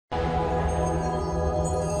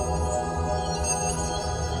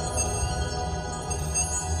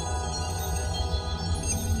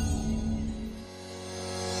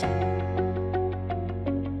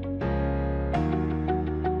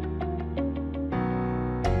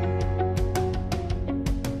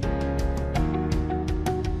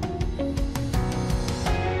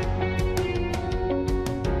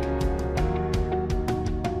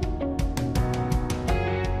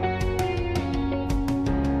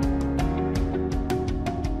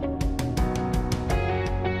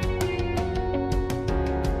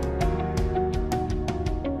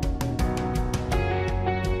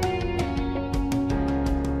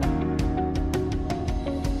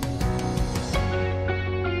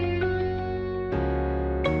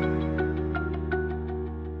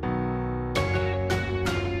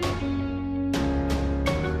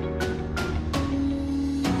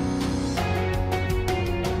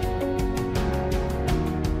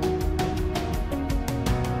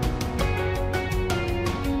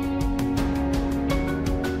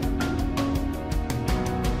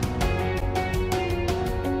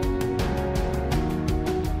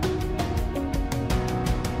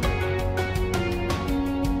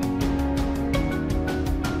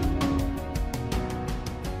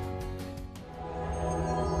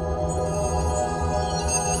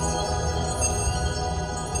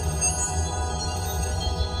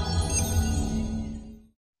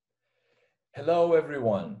Hello,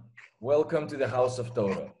 everyone. Welcome to the House of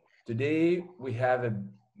Tauro. Today, we have a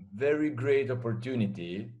very great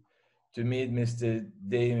opportunity to meet Mr.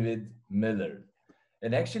 David Miller.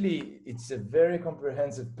 And actually, it's a very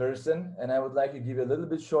comprehensive person, and I would like to give you a little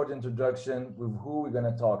bit short introduction with who we're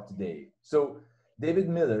going to talk today. So, David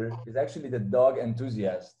Miller is actually the dog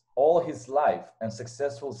enthusiast all his life and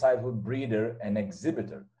successful sighthound breeder and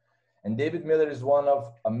exhibitor. And David Miller is one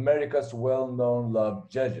of America's well-known love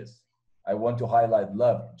judges. I want to highlight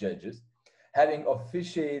love judges, having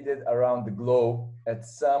officiated around the globe at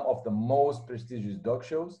some of the most prestigious dog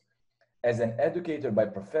shows. As an educator by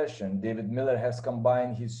profession, David Miller has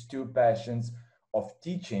combined his two passions of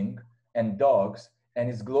teaching and dogs and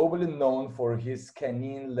is globally known for his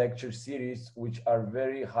canine lecture series, which are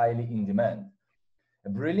very highly in demand. A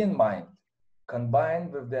brilliant mind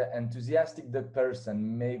combined with the enthusiastic dog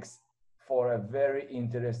person makes for a very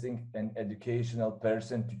interesting and educational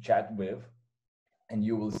person to chat with. And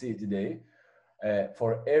you will see today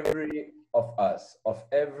for every of us, of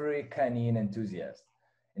every canine enthusiast.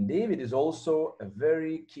 And David is also a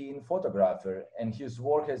very keen photographer, and his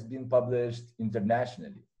work has been published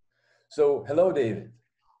internationally. So, hello, David.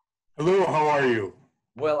 Hello, how are you?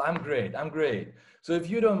 Well, I'm great. I'm great. So, if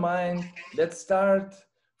you don't mind, let's start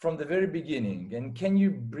from the very beginning. And can you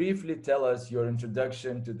briefly tell us your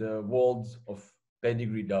introduction to the world of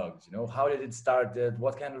pedigree dogs? You know, how did it started?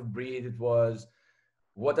 What kind of breed it was?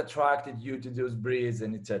 What attracted you to those breeds,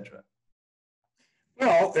 and etc.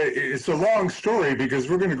 Well, it's a long story because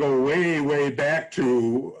we're going to go way, way back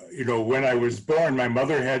to, when I was born. My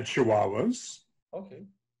mother had Chihuahuas. Okay.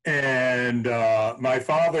 And my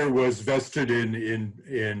father was vested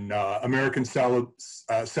in American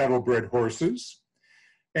saddlebred horses.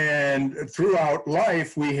 And throughout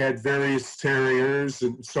life, we had various terriers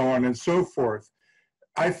and so on and so forth.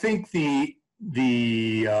 I think the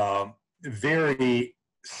very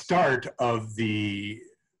start of the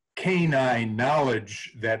canine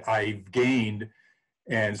knowledge that I've gained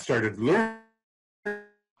and started learning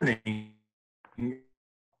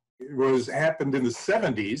happened in the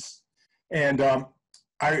 70s. And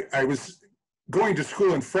I was going to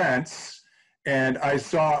school in France, and I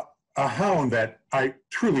saw a hound that I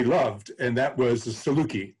truly loved, and that was a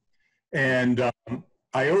Saluki. And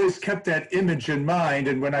I always kept that image in mind.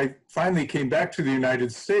 And when I finally came back to the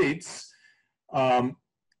United States, I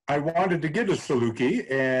wanted to get a Saluki,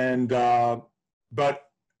 and but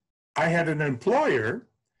I had an employer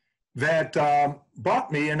that bought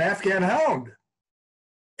me an Afghan hound.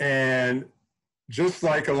 And just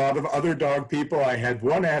like a lot of other dog people, I had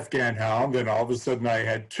one Afghan hound, and all of a sudden I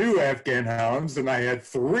had two Afghan hounds, and I had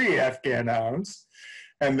three Afghan hounds,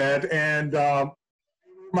 and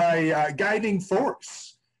my guiding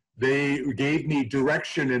force. They gave me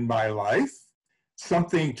direction in my life,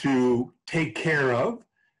 something to take care of,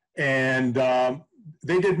 and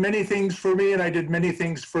they did many things for me, and I did many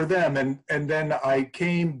things for them. And then I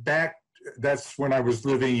came back. That's when I was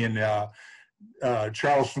living in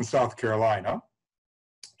Charleston, South Carolina.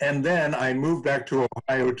 And then I moved back to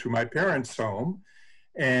Ohio to my parents' home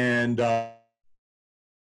and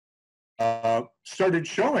started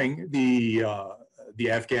showing the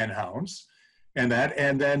Afghan hounds and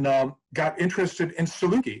then got interested in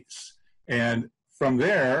Salukis. And from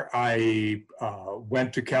there, I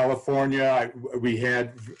went to California.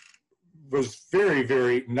 Was very,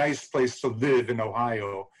 very nice place to live in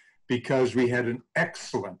Ohio because we had an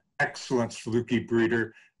excellent Saluki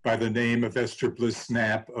breeder by the name of Esther Bliss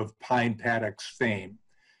Snap of Pine Paddocks fame.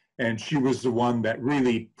 And she was the one that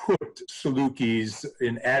really put Salukis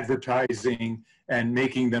in advertising and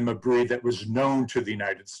making them a breed that was known to the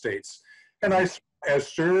United States. And I saw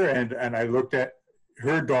Esther and I looked at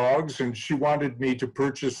her dogs, and she wanted me to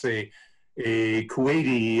purchase a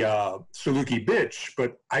Kuwaiti Saluki bitch,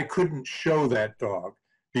 but I couldn't show that dog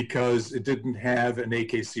because it didn't have an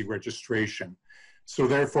AKC registration. So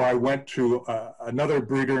therefore, I went to another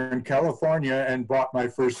breeder in California and bought my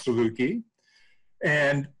first Saluki.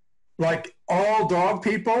 And like all dog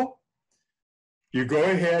people, you go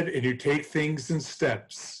ahead and you take things in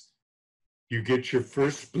steps. You get your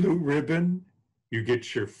first blue ribbon, you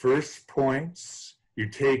get your first points, you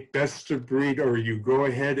take best of breed, or you go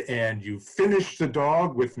ahead and you finish the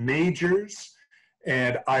dog with majors,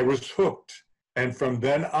 and I was hooked. And from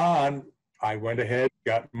then on, I went ahead,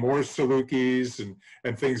 got more Salukis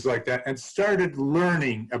and things like that, and started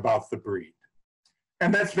learning about the breed.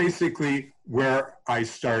 And that's basically where I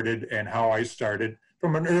started and how I started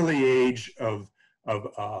from an early age of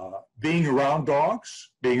being around dogs,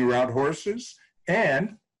 being around horses,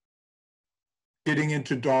 and getting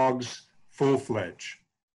into dogs full-fledged.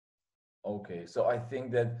 Okay, so I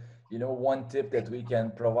think that You know, one tip that we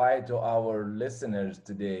can provide to our listeners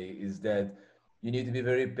today is that you need to be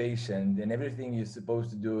very patient and everything you're supposed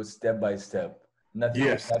to do step by step. Nothing is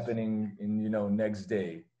Yes. happening in, next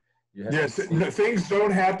day. You have to be Yes, patient. things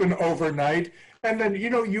don't happen overnight. And then,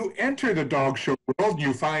 you enter the dog show world and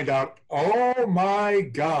you find out, oh my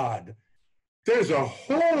God, there's a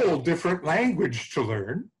whole different language to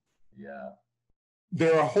learn. Yeah.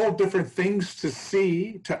 There are whole different things to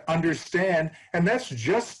see, to understand, and that's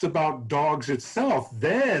just about dogs itself.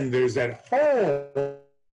 Then there's that whole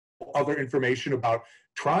other information about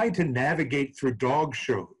trying to navigate through dog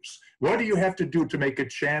shows. What do you have to do to make a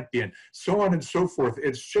champion? So on and so forth.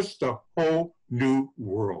 It's just a whole new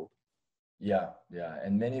world. Yeah, yeah,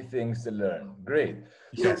 and many things to learn. Great.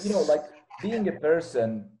 So, Yes, like being a person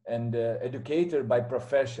and educator by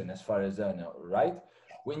profession, as far as I know, right?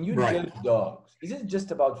 When you right. judge dogs, is it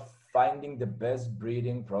just about finding the best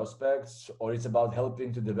breeding prospects, or it's about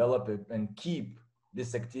helping to develop it and keep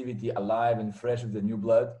this activity alive and fresh with the new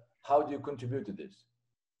blood? How do you contribute to this?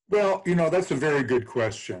 Well, that's a very good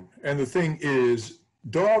question. And the thing is,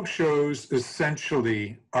 dog shows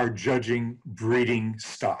essentially are judging breeding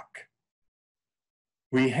stock.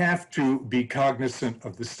 We have to be cognizant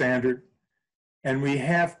of the standard, and we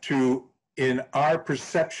have to, in our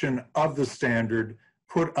perception of the standard,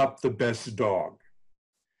 put up the best dog.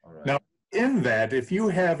 All right. Now, in that, if you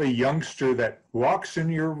have a youngster that walks in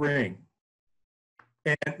your ring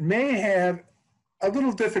and may have a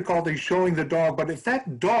little difficulty showing the dog, but if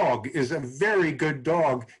that dog is a very good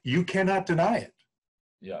dog, you cannot deny it.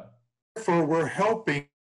 Yeah. Therefore, we're helping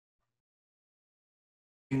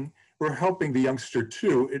the youngster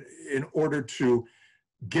too in order to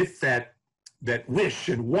get that wish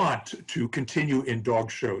and want to continue in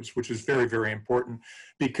dog shows, which is very, very important,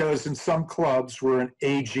 because in some clubs we're an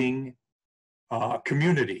aging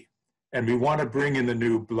community and we want to bring in the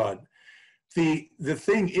new blood. The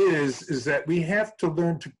thing is that we have to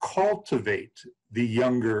learn to cultivate the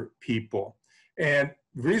younger people. And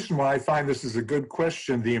the reason why I find this is a good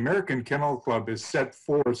question, the American Kennel Club has set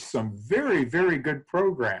forth some very, very good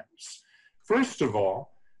programs. First of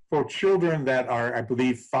all, for children that are, I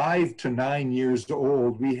believe, 5 to 9 years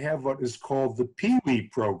old, we have what is called the Pee-wee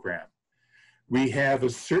program. We have a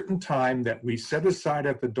certain time that we set aside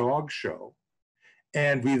at the dog show,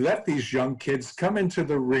 and we let these young kids come into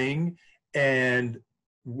the ring and,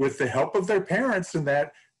 with the help of their parents and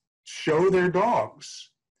that, show their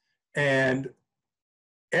dogs. And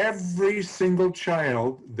every single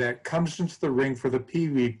child that comes into the ring for the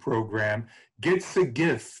Pee-wee program gets a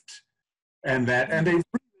gift, and they really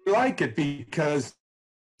like it because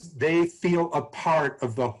they feel a part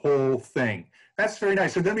of the whole thing. That's very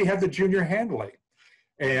nice. And then we have the junior handling.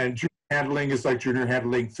 And junior handling is like junior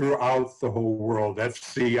handling throughout the whole world.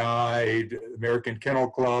 FCI, American Kennel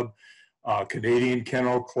Club, Canadian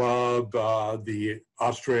Kennel Club, the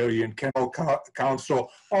Australian Kennel Council,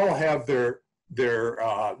 all have their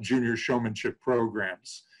junior showmanship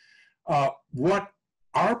programs. What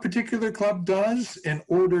our particular club does in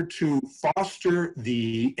order to foster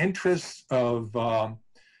the interests of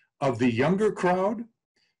the younger crowd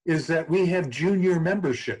is that we have junior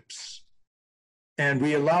memberships, and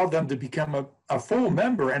we allow them to become a full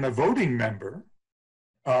member and a voting member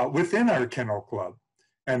within our kennel club,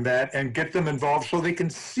 and get them involved so they can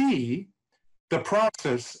see the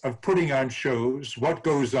process of putting on shows, what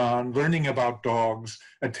goes on, learning about dogs,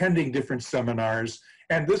 attending different seminars.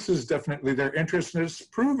 And this is definitely their interest, and it's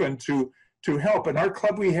proven to help. In our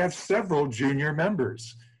club, we have several junior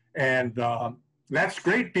members. And that's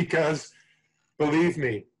great because, believe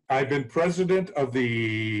me, I've been president of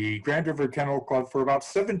the Grand River Kennel Club for about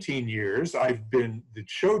 17 years. I've been the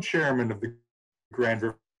show chairman of the Grand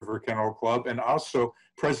River Kennel Club and also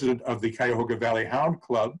president of the Cuyahoga Valley Hound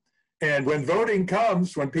Club. And when voting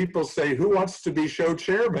comes, when people say, who wants to be show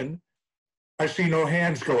chairman, I see no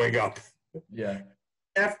hands going up. Yeah.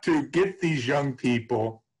 We have to get these young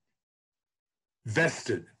people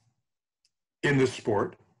vested in the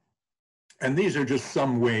sport. And these are just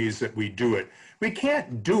some ways that we do it. We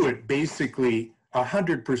can't do it basically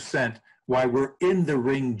 100% while we're in the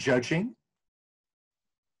ring judging.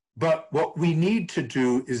 But what we need to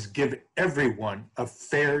do is give everyone a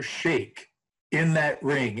fair shake in that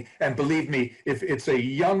ring. And believe me, if it's a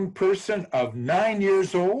young person of 9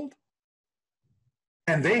 years old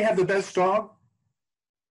and they have the best dog,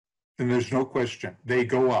 then there's no question, they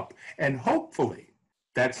go up. And hopefully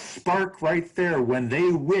that spark right there when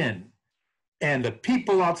they win and the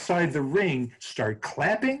people outside the ring start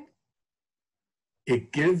clapping,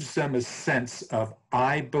 it gives them a sense of,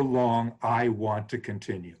 I belong, I want to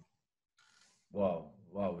continue. Wow,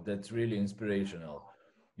 wow, that's really inspirational.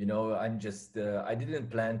 I'm just, I didn't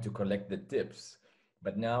plan to collect the tips,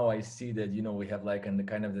 but now I see that, we have like, and the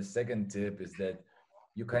kind of the second tip is that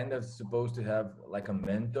you kind of supposed to have like a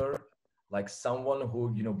mentor, like someone who,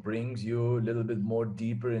 brings you a little bit more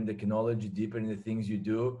deeper in the kinology, deeper in the things you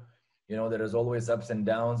do. There is always ups and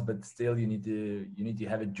downs, but still you need to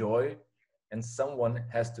have a joy, and someone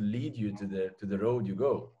has to lead you to the road you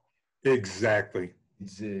go. Exactly.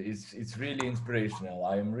 It's really inspirational.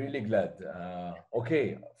 I am really glad.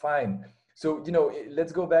 Okay, fine. So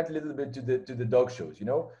let's go back a little bit to the dog shows.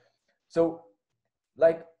 So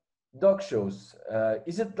like dog shows,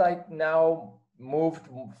 is it like now moved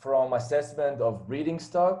from assessment of breeding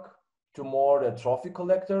stock to more the trophy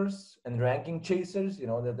collectors and ranking chasers?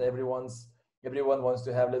 That everyone wants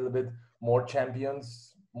to have a little bit more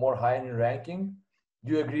champions, more high in ranking.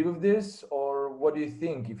 Do you agree with this, or what do you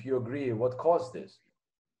think? If you agree, what caused this?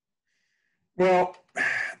 Well,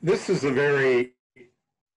 this is a very,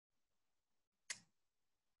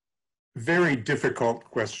 very difficult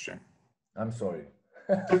question. I'm sorry.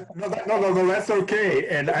 No, that's okay.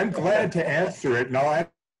 And I'm glad to answer it. And I'll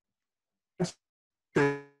answer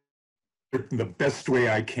it in the best way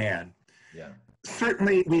I can. Yeah.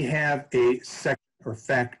 Certainly, we have a sector or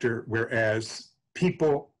factor, whereas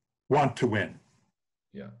people want to win.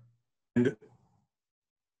 Yeah. And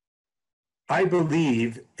I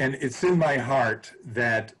believe, and it's in my heart,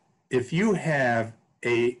 that if you have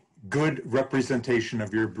a good representation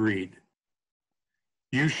of your breed,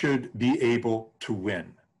 you should be able to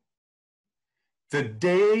win. The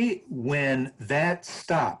day when that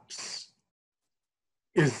stops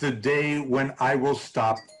is the day when I will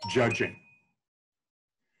stop judging.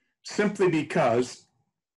 Simply because,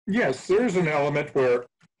 yes, there's an element where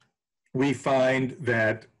we find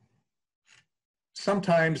that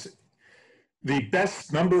sometimes the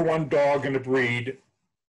best number one dog in a breed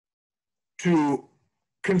to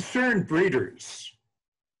concerned breeders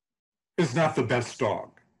is not the best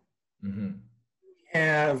dog. Mm-hmm.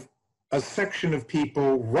 Have a section of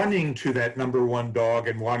people running to that number one dog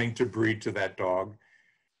and wanting to breed to that dog.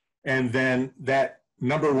 And then that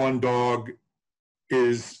number one dog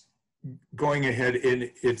is going ahead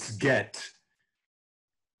in its get,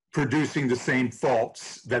 producing the same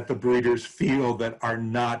faults that the breeders feel that are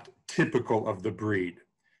not typical of the breed.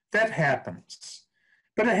 That happens.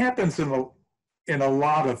 But it happens in a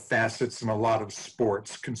lot of facets and a lot of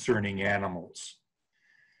sports concerning animals.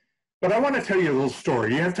 But I want to tell you a little story.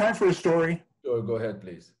 Do you have time for a story? Sure, go ahead,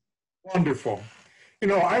 please. Wonderful.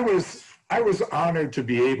 I was honored to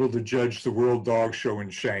be able to judge the World Dog Show in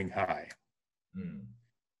Shanghai. Mm.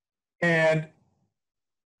 And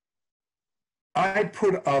I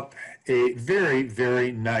put up a very,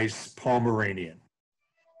 very nice Pomeranian.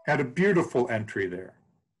 Had a beautiful entry there.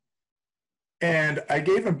 And I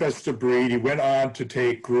gave him best of breed. He went on to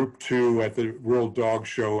take group 2 at the World Dog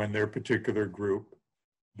Show in their particular group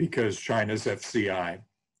because China's FCI.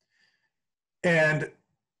 And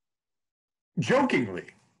jokingly,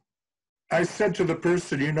 I said to the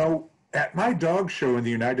person, at my dog show in the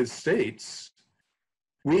United States,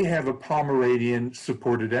 we have a Pomeranian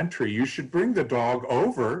supported entry. You should bring the dog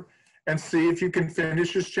over and see if you can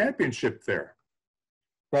finish his championship there.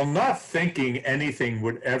 Well, not thinking anything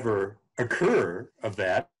would ever occur of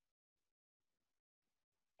that,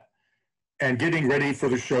 and getting ready for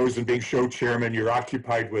the shows and being show chairman, you're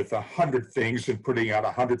occupied with 100 things and putting out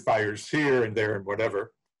 100 fires here and there and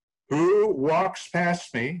whatever. Who walks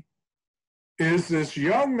past me is this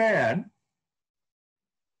young man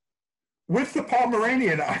with the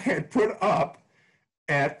Pomeranian I had put up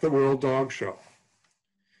at the World Dog Show.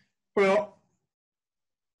 Well,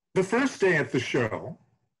 the first day at the show,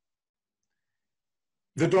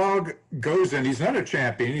 the dog goes in. He's not a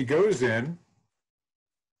champion. He goes in,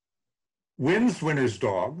 wins winner's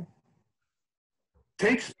dog,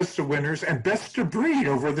 takes best of winners and best of breed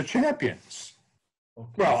over the champions. Okay.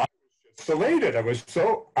 Well, I was just elated.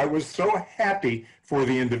 I was so happy for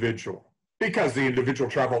the individual, because the individual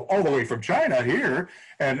traveled all the way from China here,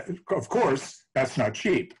 and of course, that's not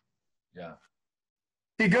cheap. Yeah.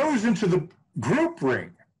 He goes into the group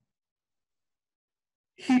ring.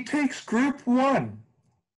 He takes group 1.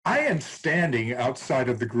 I am standing outside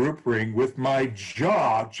of the group ring with my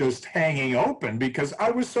jaw just hanging open because I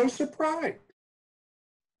was so surprised.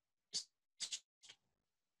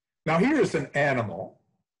 Now here's an animal,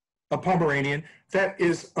 a Pomeranian, that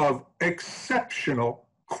is of exceptional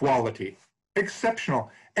quality. Exceptional.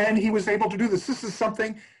 And he was able to do this. This is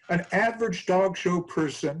something an average dog show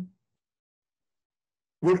person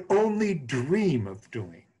would only dream of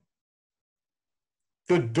doing.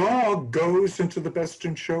 The dog goes into the best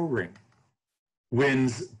in show ring,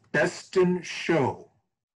 wins best in show,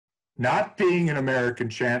 not being an American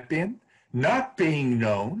champion, not being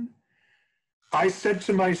known, I said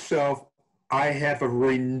to myself, I have a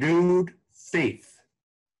renewed faith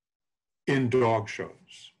in dog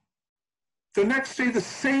shows. The next day, the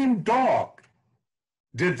same dog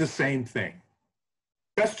did the same thing.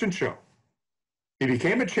 Best in show. He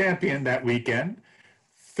became a champion that weekend.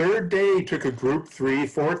 Third day, he took a group 3.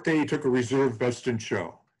 Fourth day, he took a reserve best in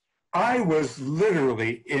show. I was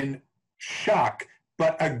literally in shock,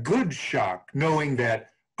 but a good shock, knowing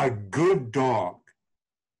that a good dog,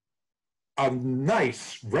 a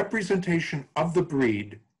nice representation of the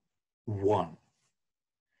breed, won.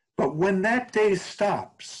 But when that day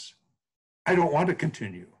stops, I don't want to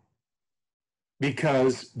continue,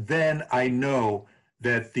 because then I know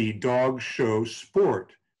that the dog show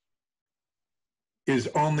sport is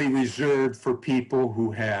only reserved for people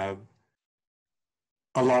who have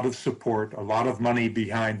a lot of support, a lot of money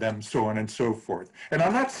behind them, so on and so forth. And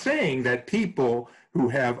I'm not saying that people who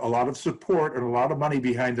have a lot of support and a lot of money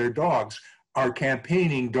behind their dogs are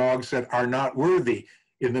campaigning dogs that are not worthy.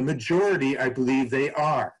 In the majority, I believe they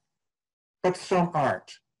are, but some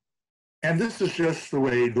aren't. And this is just the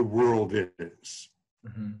way the world is.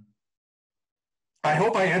 Mm-hmm. I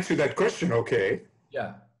hope I answered that question okay.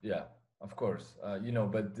 Yeah, yeah, of course.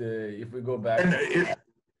 But if we go back... And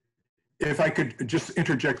if I could just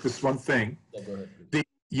interject this one thing. Yeah, go ahead, please. The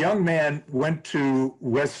young man went to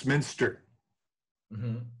Westminster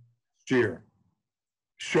last year,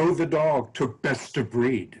 showed the dog, took best of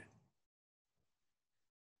breed.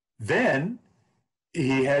 Then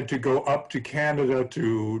he had to go up to Canada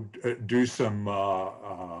to do some,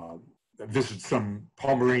 visit some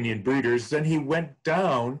Pomeranian breeders. Then he went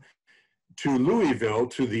down to Louisville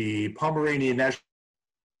to the Pomeranian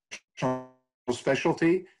National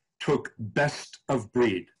Specialty, took best of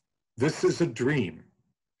breed. This is a dream,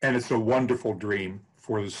 and it's a wonderful dream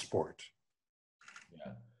for the sport.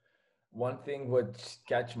 Yeah. One thing what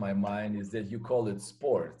catch my mind is that you call it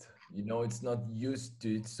sport. It's not used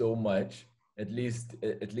to it so much, at least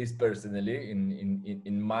personally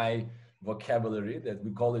in my vocabulary, that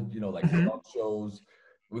we call it, like dog shows,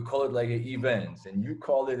 we call it like events, and you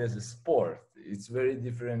call it as a sport. It's very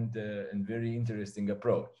different and very interesting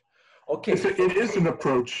approach. Okay. It is an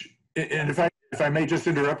approach, and if I may just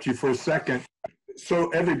interrupt you for a second, so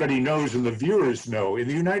everybody knows and the viewers know, in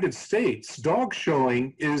the United States, dog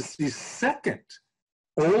showing is the second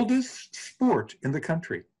oldest sport in the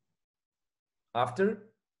country. After?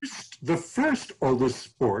 The first oldest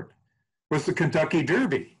sport was the Kentucky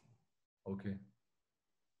Derby. Okay.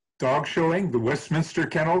 Dog showing, the Westminster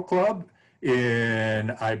Kennel Club,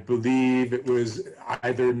 in, I believe it was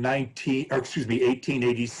either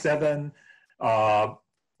 1887,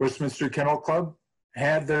 Westminster Kennel Club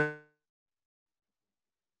had their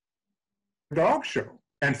dog show.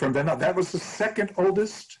 And from then on, that was the second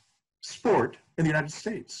oldest sport in the United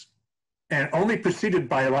States. And only preceded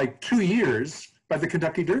by like 2 years by the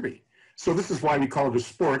Kentucky Derby. So this is why we call it a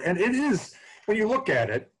sport. And it is, when you look at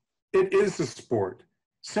it, it is a sport,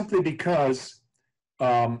 simply because,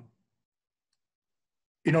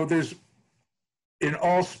 there's, in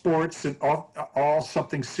all sports and all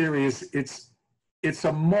something serious, it's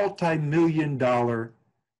a multi-million-dollar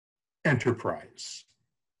enterprise.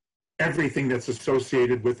 Everything that's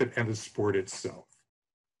associated with it and the sport itself.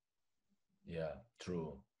 Yeah,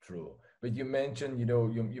 true. But you mentioned,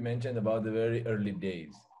 you mentioned about the very early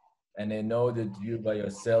days. And I know that you by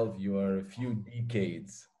yourself, you are a few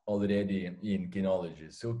decades already in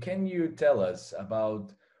kinology. So can you tell us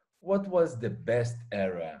about what was the best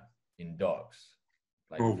era in dogs?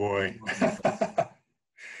 Oh boy.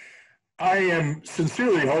 I am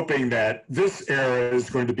sincerely hoping that this era is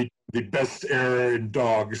going to be the best era in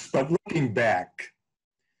dogs, but looking back,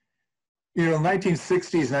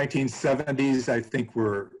 1960s, 1970s, I think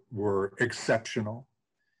were exceptional.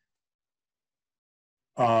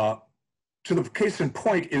 To the case in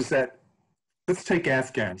point is that, let's take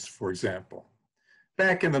Afghans, for example.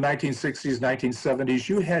 Back in the 1960s, 1970s,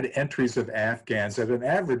 you had entries of Afghans at an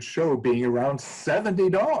average show being around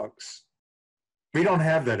 70 dogs. We don't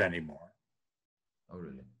have that anymore. Oh,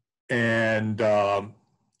 really? And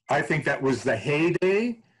I think that was the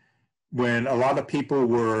heyday when a lot of people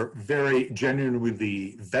were very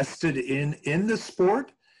genuinely vested in the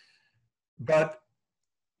sport. But,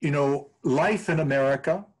 life in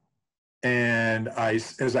America, and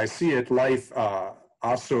as I see it, life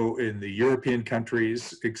also in the European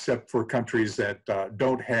countries, except for countries that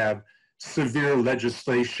don't have severe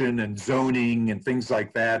legislation and zoning and things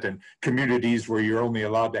like that, and communities where you're only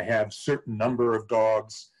allowed to have certain number of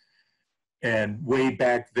dogs. And way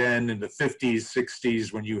back then in the 50s,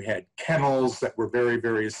 60s, when you had kennels that were very,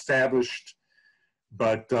 very established,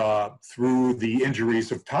 but through the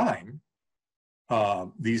injuries of time,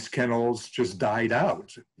 these kennels just died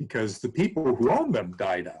out because the people who owned them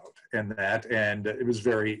died out, and it was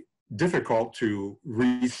very difficult to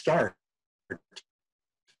restart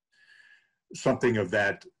something of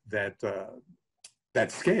that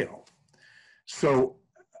scale. So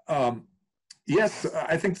yes,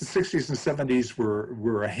 I think the 60s and 70s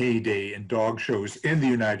were a heyday in dog shows in the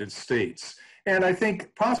United States. And I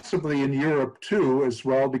think possibly in Europe too, as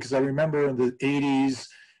well, because I remember in the 80s,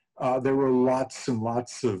 there were lots and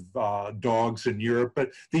lots of dogs in Europe,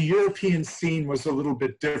 but the European scene was a little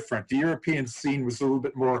bit different. The European scene was a little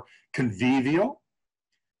bit more convivial,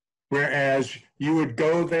 whereas you would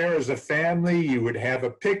go there as a family, you would have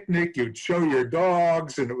a picnic, you'd show your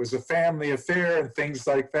dogs, and it was a family affair and things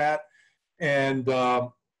like that. And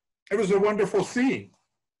it was a wonderful scene.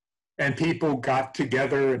 And people got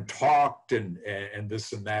together and talked and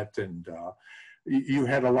this and that. And you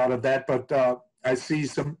had a lot of that. But I see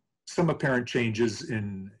some apparent changes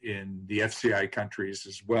in the FCI countries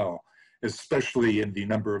as well, especially in the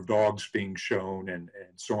number of dogs being shown and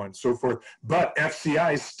so on and so forth. But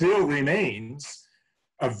FCI still remains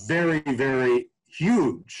a very, very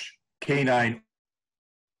huge canine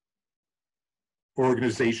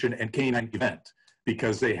organization and canine event,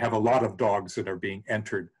 because they have a lot of dogs that are being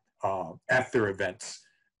entered at their events.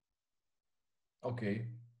 Okay.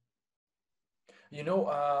 You know,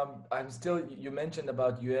 you mentioned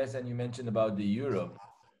about US and you mentioned about the Europe,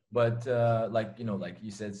 but like, you know, like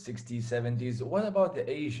you said, 60s, 70s, what about the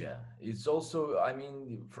Asia? It's also, I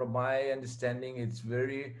mean, from my understanding, it's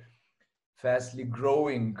very fastly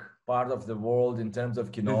growing part of the world in terms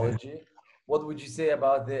of kinology. What would you say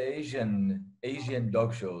about the Asian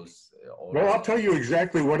dog shows? Well, I'll tell you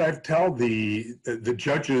exactly what I've told the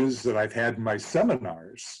judges that I've had in my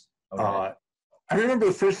seminars. Right. I remember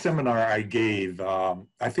the first seminar I gave,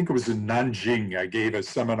 I think it was in Nanjing. I gave a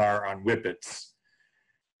seminar on whippets.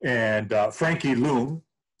 And Frankie Loom,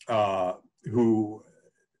 who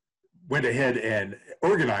went ahead and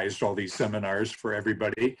organized all these seminars for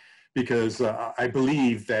everybody, because I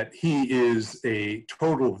believe that he is a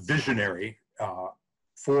total visionary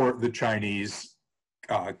for the Chinese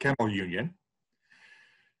Kennel Union.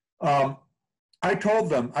 I told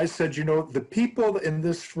them, I said, you know, the people in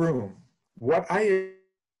this room, what I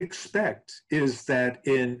expect is that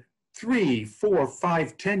in 3, 4,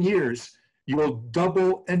 5, 10 years, you will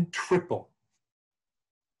double and triple.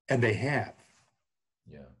 And they have.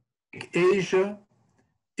 Yeah. Asia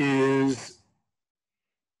is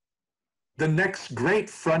the next great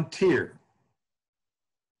frontier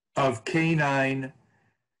of canine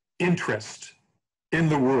interest in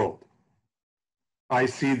the world. I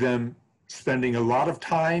see them spending a lot of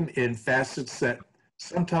time in facets that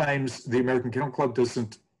sometimes the American Kennel Club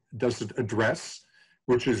doesn't address,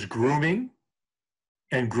 which is grooming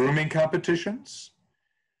and grooming competitions.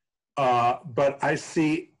 But I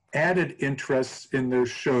see added interest in their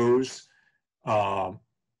shows and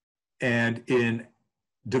in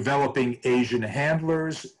developing Asian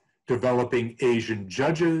handlers, developing Asian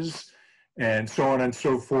judges, and so on and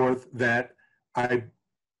so forth, that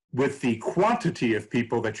with the quantity of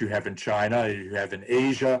people that you have in China, you have in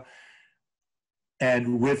Asia,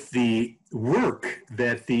 and with the work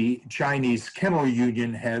that the Chinese Kennel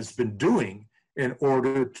Union has been doing in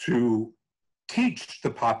order to teach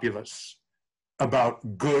the populace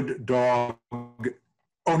about good dog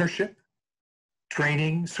ownership,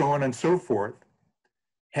 training, so on and so forth,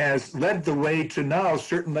 has led the way to now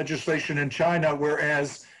certain legislation in China,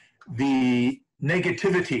 whereas the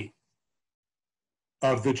negativity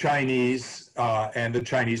of the Chinese and the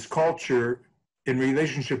Chinese culture in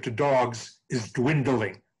relationship to dogs is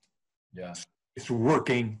dwindling. Yeah. It's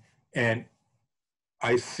working, and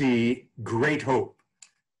I see great hope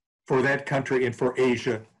for that country and for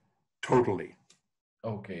Asia totally.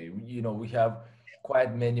 Okay, you know, we have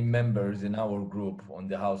quite many members in our group on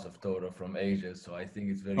the House of Tauro from Asia, so I think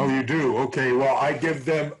it's very. Oh, you do? Okay, well, I give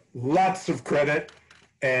them lots of credit,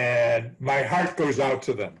 and my heart goes out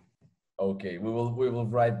to them. Okay, we will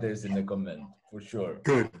write this in the comment for sure.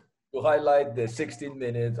 Good. To highlight the 16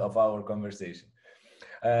 minutes of our conversation.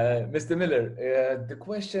 Mr. Miller, the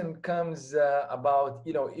question comes about,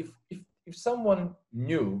 you know, if someone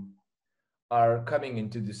new are coming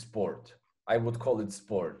into the sport, I would call it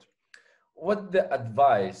sport, what the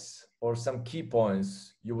advice or some key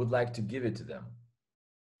points you would like to give it to them?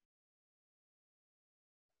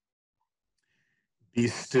 Be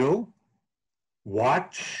still,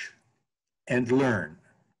 watch, and learn.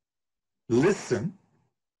 Listen,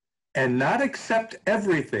 and not accept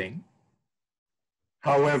everything.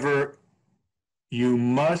 However, you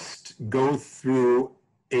must go through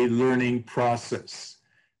a learning process.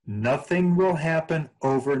 Nothing will happen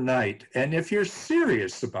overnight. And if you're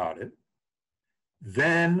serious about it,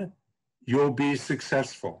 then you'll be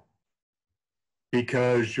successful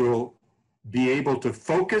because you'll be able to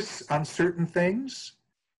focus on certain things.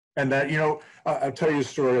 And that, I'll tell you a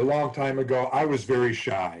story. A long time ago, I was very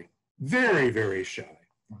shy, very, very shy.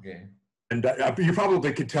 Okay. And you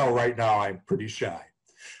probably could tell right now I'm pretty shy.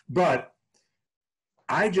 But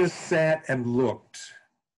I just sat and looked.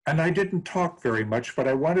 And I didn't talk very much, but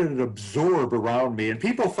I wanted to absorb around me. And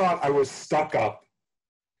people thought I was stuck up.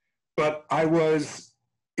 But I was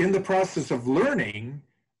in the process of learning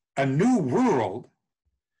a new world.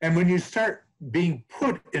 And when you start being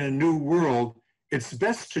put in a new world, it's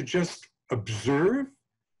best to just observe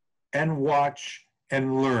and watch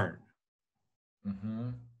and learn. Mm-hmm.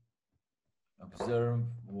 Observe,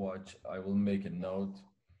 watch. I will make a note.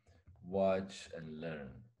 Watch and learn.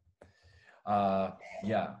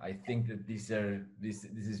 Yeah, I think that this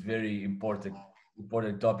is very important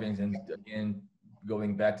topics. And again,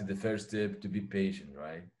 going back to the first tip, to be patient,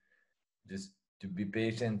 right? Just to be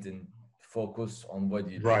patient and focus on what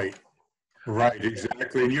you do. Right,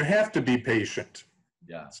 exactly. And you have to be patient.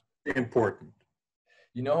 Yeah. It's important.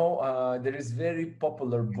 There is very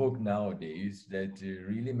popular book nowadays that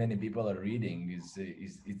really many people are reading.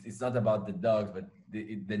 It's not about the dogs, but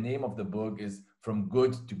the name of the book is From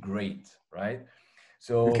Good to Great, right?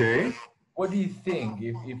 So okay. What do you think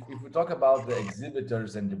if we talk about the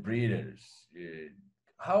exhibitors and the breeders,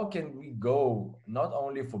 how can we go not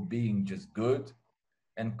only for being just good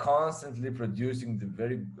and constantly producing the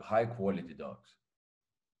very high quality dogs?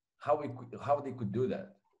 How they could do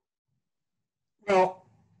that? Well,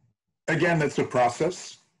 again, that's a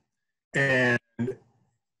process, and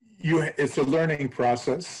it's a learning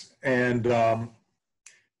process, and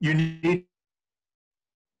you need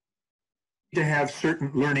to have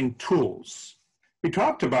certain learning tools. We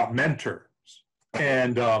talked about mentors,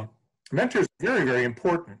 and mentors are very, very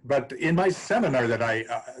important. But in my seminar that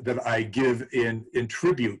I give in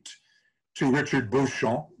tribute to Richard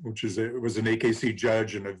Beauchamp, which was an AKC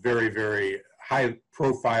judge and a very, very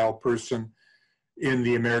high-profile person in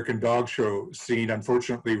the American dog show scene.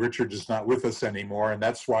 Unfortunately, Richard is not with us anymore, and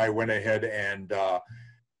that's why I went ahead and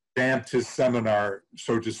stamped his seminar,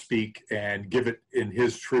 so to speak, and give it in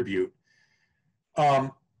his tribute.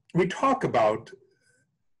 We talk about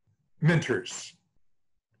mentors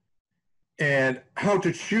and how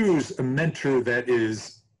to choose a mentor that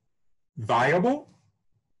is viable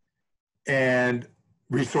and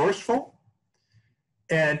resourceful.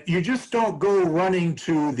 And you just don't go running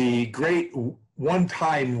to the great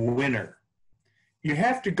one-time winner. You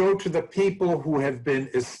have to go to the people who have been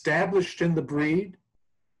established in the breed,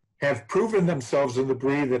 have proven themselves in the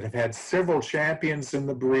breed, that have had several champions in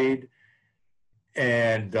the breed,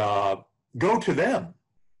 and go to them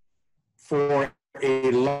for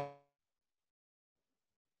a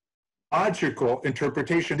logical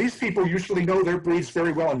interpretation. These people usually know their breeds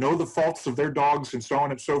very well and know the faults of their dogs and so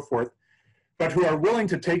on and so forth, but who are willing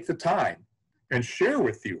to take the time and share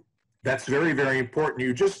with you. That's very, very important.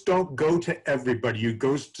 You just don't go to everybody. You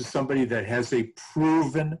go to somebody that has a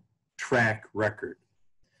proven track record.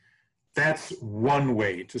 That's one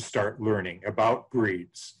way to start learning about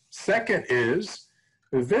breeds. Second is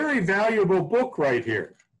a very valuable book right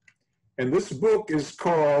here. And this book is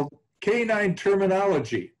called Canine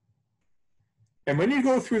Terminology. And when you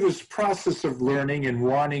go through this process of learning and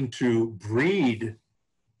wanting to breed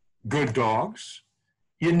good dogs,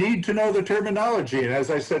 you need to know the terminology. And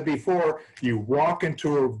as I said before, you walk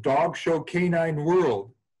into a dog show canine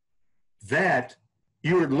world, that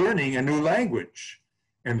you're learning a new language.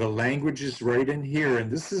 And the language is right in here.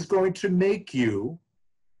 And this is going to make you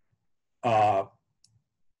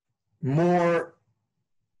more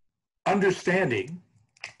understanding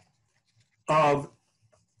of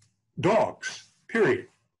dogs, period,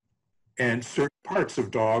 and certain parts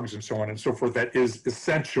of dogs and so on and so forth. That is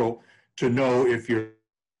essential to know if you're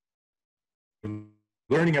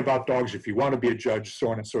learning about dogs, if you want to be a judge, so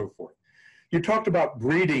on and so forth. You talked about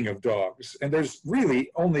breeding of dogs, and there's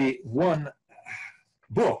really only one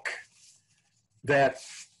book that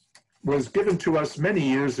was given to us many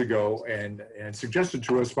years ago and suggested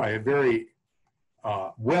to us by a very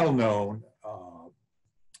well-known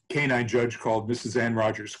canine judge called Mrs. Ann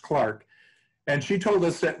Rogers Clark. And she told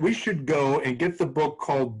us that we should go and get the book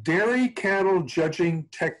called Dairy Cattle Judging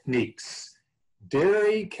Techniques.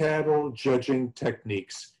 Dairy Cattle Judging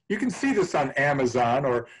Techniques. You can see this on Amazon,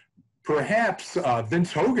 or perhaps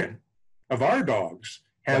Vince Hogan of Our Dogs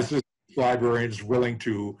has this library and is willing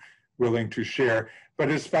to share. But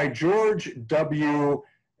it's by George W.,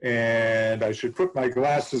 and I should put my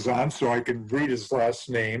glasses on so I can read his last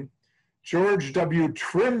name, George W.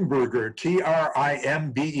 Trimberger, Trimberger.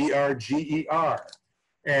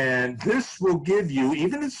 And this will give you,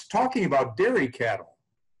 even it's talking about dairy cattle,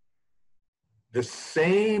 the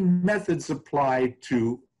same methods apply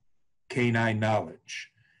to canine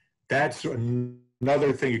knowledge. That's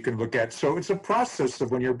another thing you can look at. So it's a process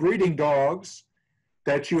of when you're breeding dogs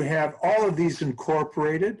that you have all of these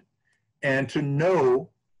incorporated, and to know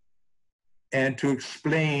and to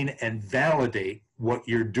explain and validate what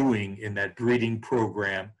you're doing in that breeding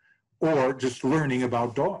program, or just learning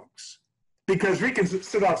about dogs. Because we can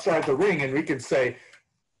sit outside the ring and we can say,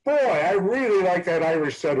 boy, I really like that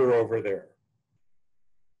Irish setter over there.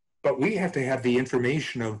 But we have to have the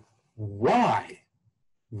information of why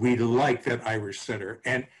we like that Irish setter.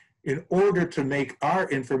 And in order to make our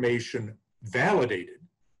information validated,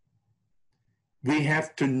 we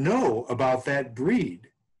have to know about that breed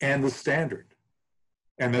and the standard.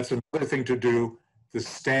 And that's another thing to do. The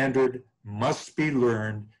standard must be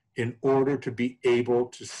learned in order to be able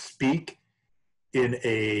to speak in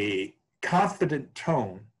a confident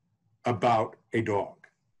tone about a dog.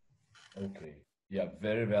 Okay. Yeah,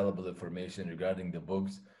 very valuable information regarding the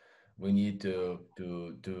books. We need to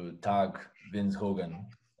tag Vince Hogan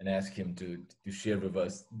and ask him to share with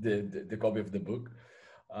us the copy of the book.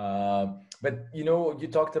 But you know, you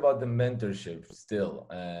talked about the mentorship still,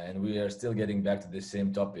 and we are still getting back to the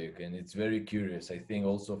same topic, and it's very curious. I think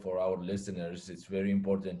also for our listeners, it's very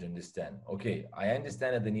important to understand. Okay, I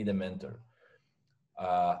understand that they need a mentor.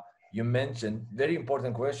 You mentioned very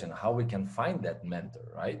important question, how we can find that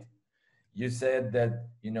mentor, right? You said that,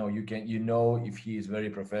 you know, if he is very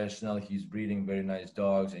professional, he's breeding very nice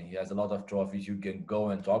dogs and he has a lot of trophies, you can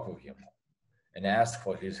go and talk with him and ask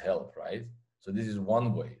for his help, right? So this is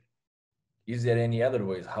one way. Is there any other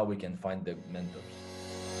ways how we can find the mentors?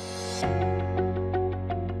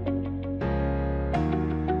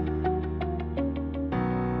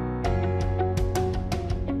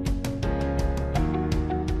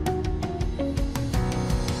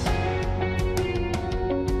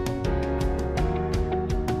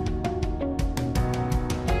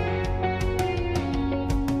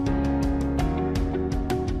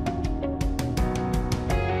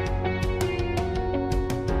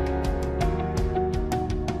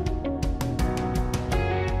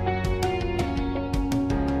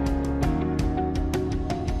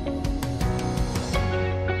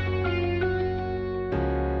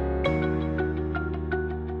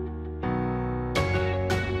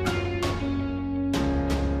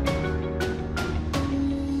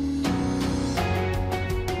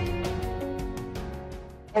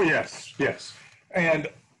 Oh, yes, yes. And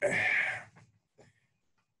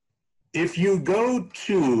if you go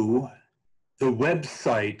to the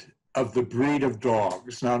website of the breed of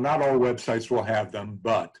dogs, now not all websites will have them,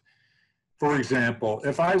 but for example,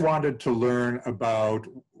 if I wanted to learn about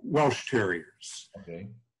Welsh Terriers, Okay.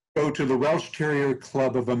 go to the Welsh Terrier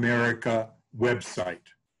Club of America website.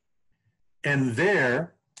 And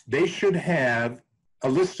there they should have a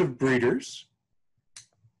list of breeders,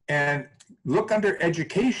 and look under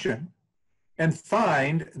education and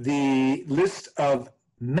find the list of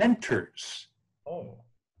mentors. Oh.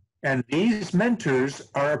 And these mentors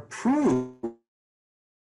are approved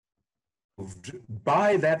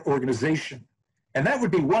by that organization. And that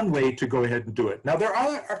would be one way to go ahead and do it. Now, there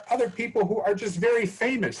are other people who are just very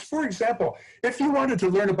famous. For example, if you wanted to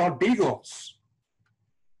learn about beagles,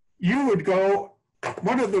 you would go,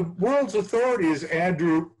 one of the world's authorities,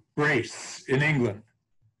 Andrew Brace in England.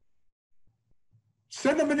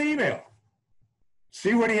 Send him an email.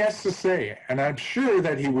 See what he has to say. And I'm sure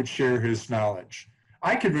that he would share his knowledge.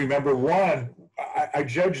 I can remember one, I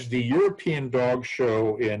judged the European dog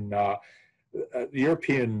show in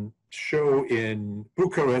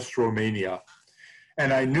Bucharest, Romania.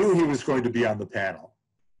 And I knew he was going to be on the panel.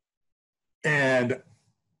 And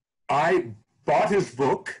I bought his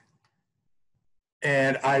book,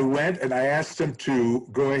 and I went and I asked him to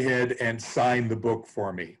go ahead and sign the book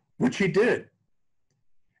for me, which he did.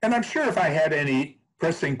 And I'm sure if I had any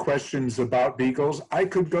pressing questions about beagles, I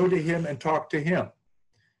could go to him and talk to him.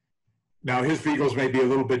 Now, his beagles may be a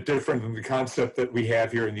little bit different than the concept that we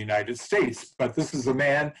have here in the United States, but this is a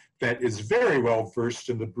man that is very well versed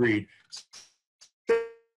in the breed.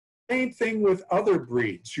 Same thing with other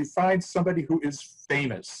breeds. You find somebody who is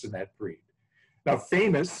famous in that breed. Now,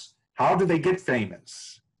 famous, how do they get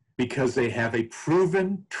famous? Because they have a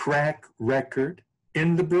proven track record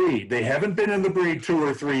in the breed. They haven't been in the breed 2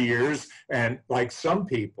 or 3 years, and like some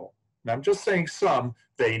people, and I'm just saying some,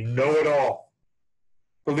 they know it all.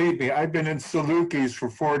 Believe me, I've been in Salukis for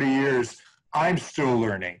 40 years. I'm still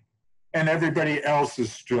learning. And everybody else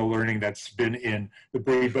is still learning that's been in the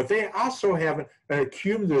breed. But they also have an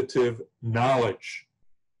accumulative knowledge.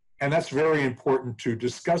 And that's very important to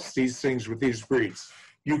discuss these things with these breeds.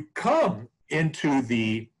 You come into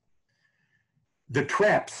the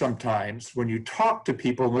trap sometimes when you talk to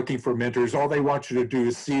people looking for mentors. All they want you to do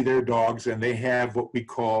is see their dogs, and they have what we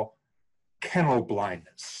call kennel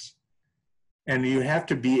blindness. And you have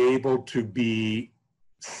to be able to be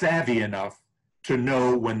savvy enough to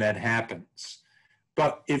know when that happens.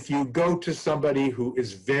 But if you go to somebody who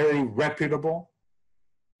is very reputable,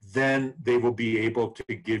 then they will be able to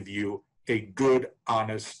give you a good,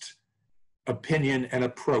 honest opinion and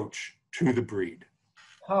approach to the breed.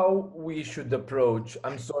 How we should approach,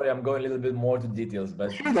 I'm sorry, I'm going a little bit more to details,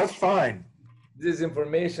 but sure, that's fine. This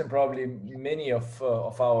information probably many of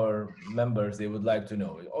our members, they would like to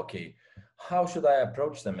know. Okay, how should I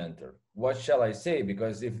approach the mentor? What shall I say?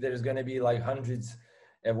 Because if there's going to be like hundreds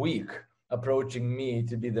a week approaching me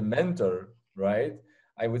to be the mentor, right?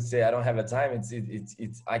 I would say I don't have a time.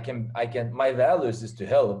 I can my values is to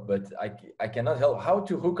help, but I cannot help. How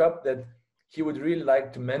to hook up that he would really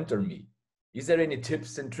like to mentor me? Is there any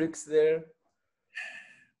tips and tricks there?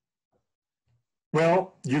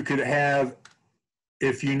 Well, you could have,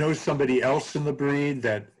 if you know somebody else in the breed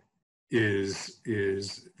that is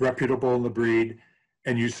reputable in the breed,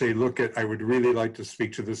 and you say, look, I would really like to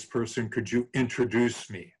speak to this person. Could you introduce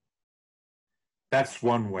me? That's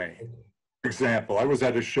one way. For example, I was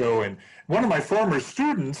at a show, and one of my former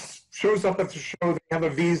students shows up at the show. They have a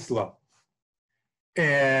Vizsla,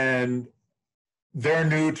 and they're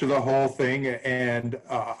new to the whole thing. And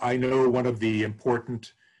I know one of the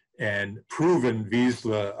important and proven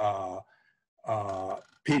Vizsla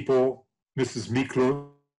people, Mrs. Miklos,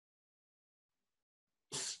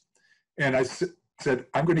 and I said,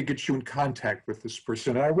 I'm going to get you in contact with this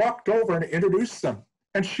person. And I walked over and introduced them.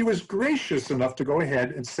 And she was gracious enough to go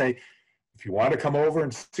ahead and say, if you want to come over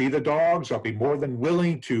and see the dogs, I'll be more than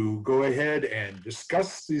willing to go ahead and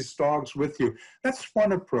discuss these dogs with you. That's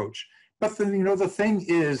one approach. But then, you know, the thing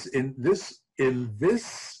is, in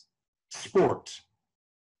this sport,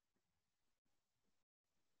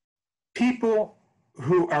 people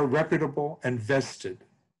who are reputable and vested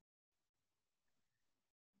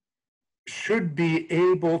should be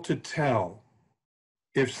able to tell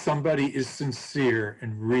if somebody is sincere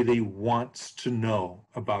and really wants to know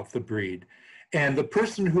about the breed. And the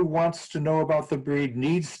person who wants to know about the breed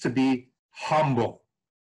needs to be humble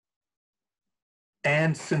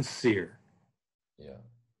and sincere. Yeah.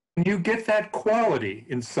 And you get that quality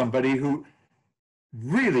in somebody who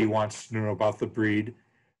really wants to know about the breed,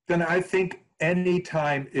 then I think any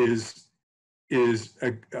time is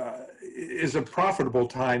a profitable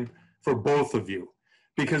time for both of you,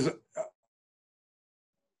 because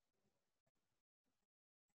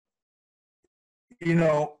you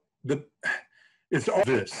know, it's all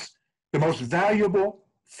this. The most valuable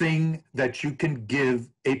thing that you can give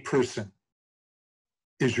a person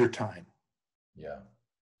is your time. Yeah.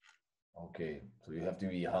 Okay. So you have to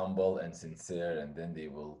be humble and sincere, and then they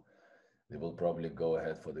will probably go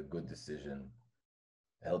ahead for the good decision,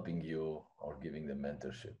 helping you or giving the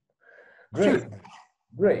mentorship. Great. Sure.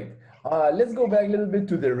 Great. Let's go back a little bit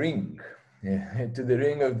to the ring, to the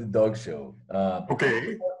ring of the dog show. Okay. How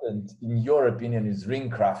important, in your opinion, is ring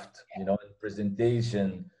craft, you know, and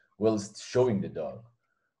presentation whilst showing the dog?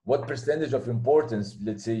 What percentage of importance,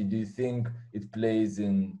 let's say, do you think it plays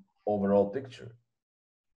in overall picture?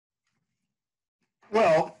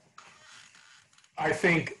 Well, I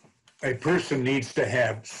think a person needs to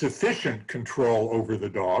have sufficient control over the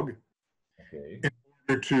dog. Okay. In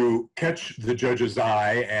order to catch the judge's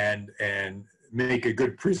eye and make a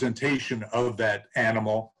good presentation of that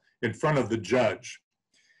animal in front of the judge.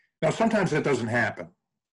 Now, sometimes that doesn't happen.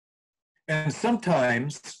 And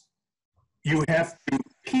sometimes you have to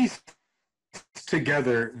piece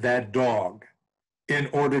together that dog in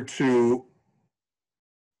order to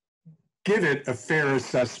give it a fair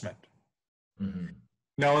assessment. Mm-hmm.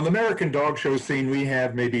 Now, in the American dog show scene, we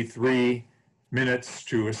have maybe 3 minutes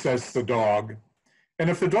to assess the dog. And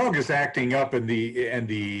if the dog is acting up and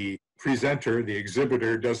the presenter, the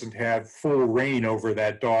exhibitor, doesn't have full reign over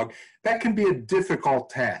that dog, that can be a difficult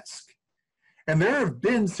task. And there have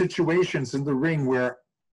been situations in the ring where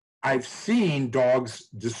I've seen dogs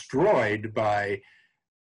destroyed by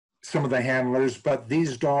some of the handlers, but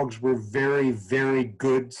these dogs were very, very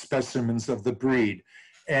good specimens of the breed.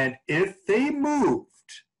 And if they moved,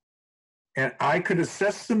 and I could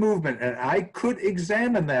assess the movement, and I could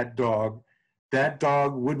examine that dog, that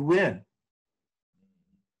dog would win.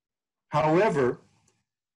 However,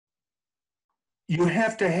 you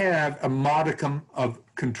have to have a modicum of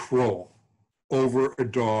control over a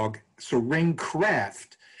dog. So ring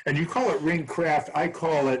craft, and you call it ring craft, I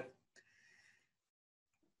call it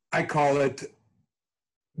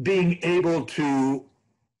being able to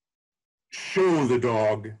show the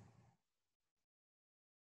dog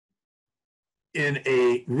in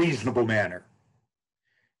a reasonable manner.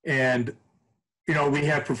 And we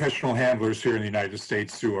have professional handlers here in the United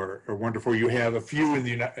States who are wonderful. You have a few in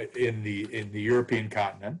the European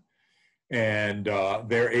continent, and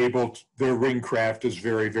their ring craft is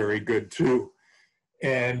very, very good too.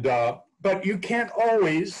 And but you can't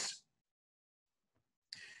always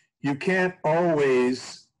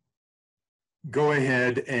go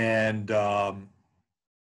ahead and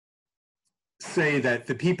say that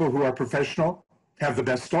the people who are professional have the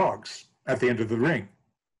best dogs at the end of the ring.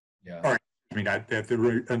 Yeah. Or, not at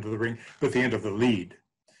the end of the ring, but the end of the lead.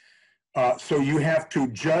 So you have to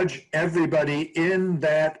judge everybody in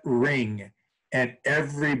that ring, and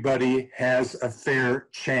everybody has a fair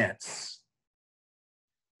chance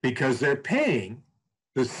because they're paying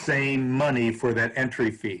the same money for that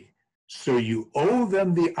entry fee. So you owe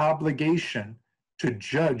them the obligation to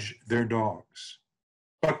judge their dogs.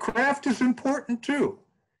 But craft is important too.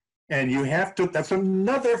 And you have to, that's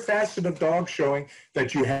another facet of dog showing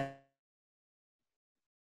that you have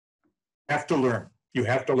to learn. You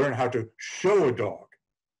have to learn how to show a dog.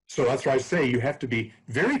 So that's why I say you have to be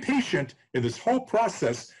very patient in this whole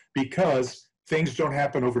process because things don't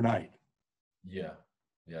happen overnight. Yeah,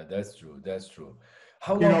 that's true. That's true.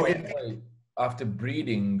 How long after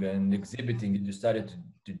breeding and exhibiting did you started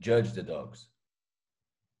to judge the dogs?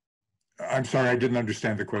 I'm sorry, I didn't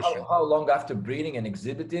understand the question. How long after breeding and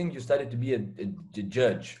exhibiting you started to be a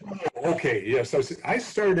judge? Oh, okay, yes. I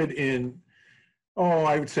started in,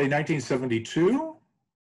 I would say 1972.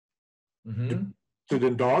 Did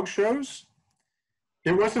in dog shows.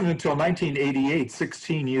 It wasn't until 1988,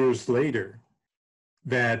 16 years later,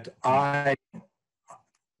 that I'll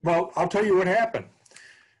tell you what happened.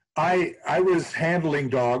 I was handling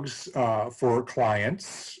dogs for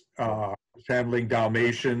clients, handling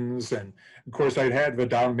Dalmatians, and of course I'd had a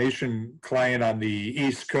Dalmatian client on the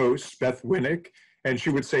East Coast, Beth Winnick, and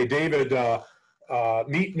she would say, David,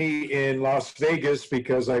 meet me in Las Vegas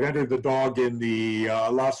because I've entered the dog in the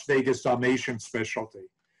Las Vegas Dalmatian specialty.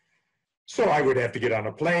 So I would have to get on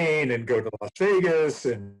a plane and go to Las Vegas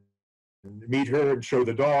and meet her and show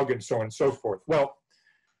the dog and so on and so forth. Well,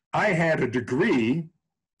 I had a degree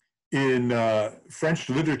in French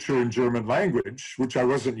literature and German language, which I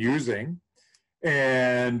wasn't using.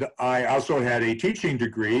 And I also had a teaching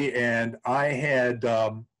degree, and I had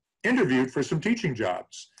interviewed for some teaching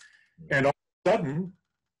jobs. And all of a sudden,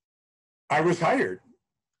 I was hired.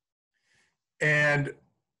 And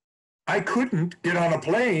I couldn't get on a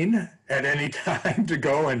plane at any time to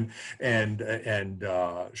go and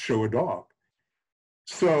show a dog.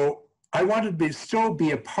 So I wanted to still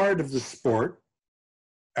be a part of the sport.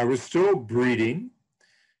 I was still breeding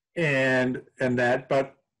and that,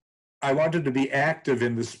 but I wanted to be active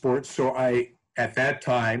in the sport. So I, at that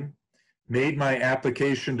time, made my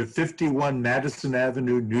application to 51 Madison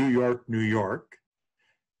Avenue, New York, New York.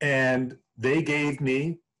 And they gave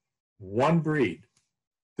me one breed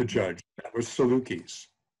to judge. That was Salukis.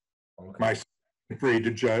 Okay. My second breed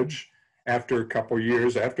to judge after a couple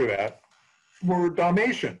years after that were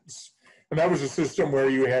Dalmatians. And that was a system where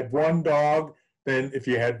you had one dog. Then if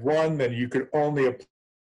you had one, then you could only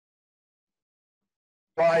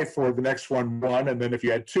apply for the next one. And then if you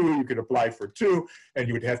had two, you could apply for two, and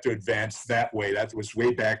you would have to advance that way. That was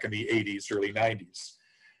way back in the 80s, early 90s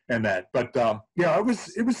and that. But yeah, it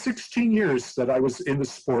was 16 years that I was in the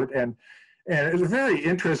sport, and it was very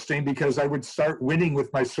interesting because I would start winning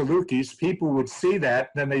with my Salukis. People would see that,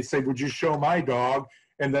 then they'd say, would you show my dog?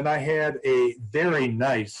 And then I had a very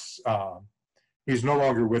nice, he's no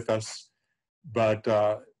longer with us, but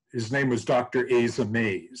his name was Dr. Asa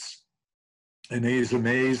Mays. And Asa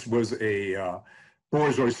Mays was a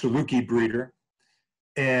Borzoi Saluki breeder.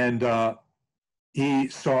 And he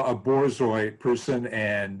saw a Borzoi person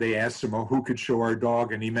and they asked him, oh, who could show our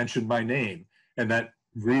dog? And he mentioned my name. And that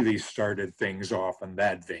really started things off in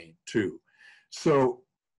that vein too. So,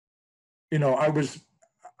 you know,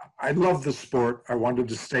 I loved the sport. I wanted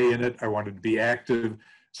to stay in it. I wanted to be active.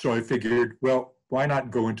 So I figured, well, why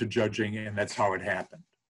not go into judging? And that's how it happened.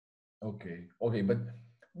 Okay. But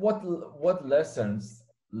what lessons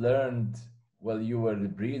learned while you were the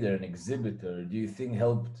breeder and exhibitor do you think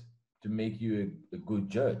helped to make you a good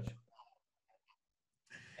judge?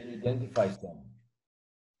 Can you identify some?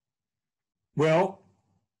 Well,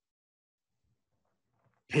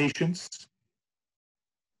 patience,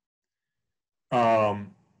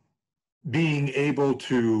 um, being able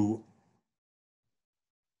to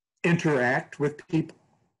interact with people,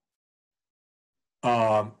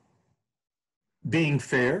 um, being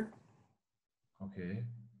fair, Okay.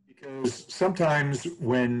 because sometimes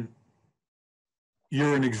when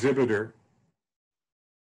you're an exhibitor,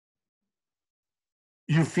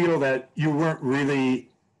 you feel that you weren't really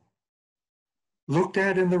looked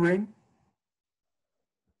at in the ring.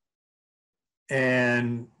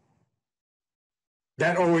 And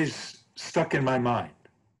that always stuck in my mind.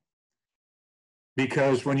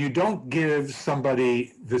 Because when you don't give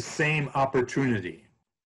somebody the same opportunity,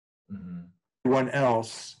 Mm-hmm. everyone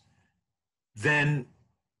else, then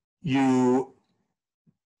you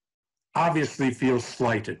obviously feel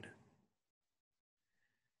slighted.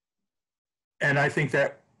 And I think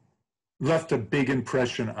that left a big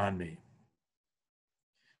impression on me.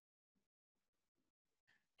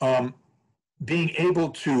 Um, Being able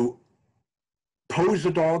to pose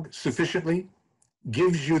a dog sufficiently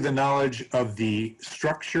gives you the knowledge of the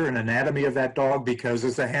structure and anatomy of that dog, because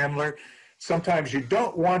as a handler, sometimes you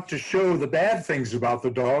don't want to show the bad things about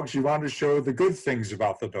the dogs, you want to show the good things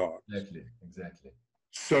about the dogs. Exactly. Exactly.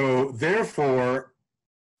 So therefore,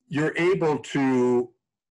 you're able to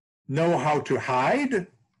know how to hide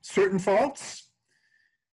certain faults,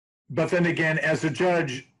 but then again, as a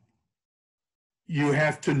judge, you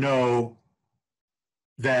have to know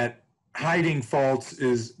that hiding faults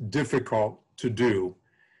is difficult to do,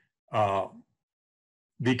 uh,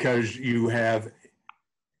 because you have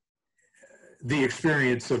the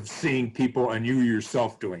experience of seeing people and you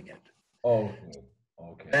yourself doing it. Okay.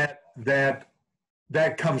 Okay.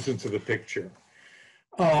 That comes into the picture.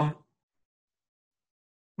 Um,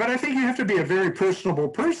 but I think you have to be a very personable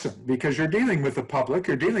person, because you're dealing with the public,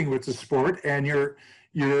 you're dealing with the sport, and you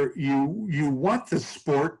want the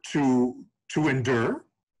sport to endure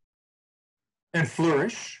and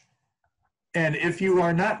flourish. And if you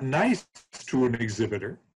are not nice to an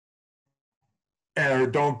exhibitor or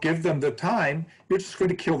don't give them the time, you're just going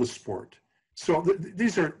to kill the sport. So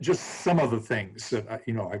these are just some of the things that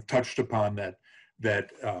I've touched upon that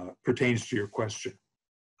pertains to your question.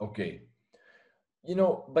 Okay.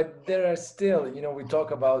 But there are still, we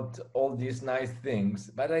talk about all these nice things,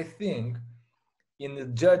 but I think in the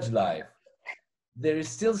judge life, there is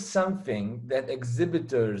still something that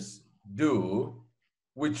exhibitors do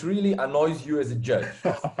which really annoys you as a judge.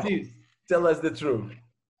 Please tell us the truth.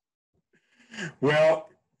 Well,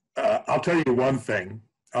 I'll tell you one thing.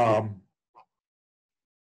 Not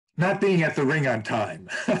being at the ring on time.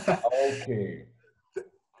 Okay.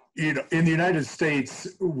 In the United States,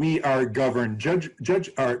 we are governed,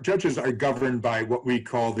 judges are governed by what we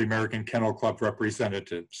call the American Kennel Club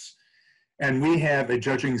representatives. And we have a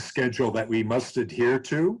judging schedule that we must adhere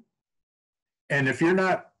to. And if you're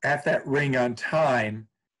not at that ring on time,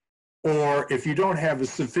 or if you don't have a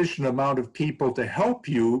sufficient amount of people to help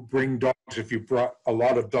you bring dogs, if you brought a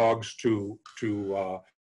lot of dogs to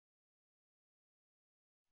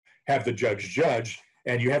have the judge,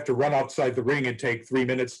 and you have to run outside the ring and take 3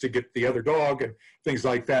 minutes to get the other dog and things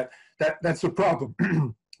like that, that's a problem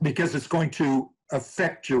because it's going to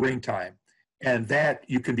affect your ring time. And that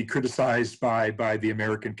you can be criticized by the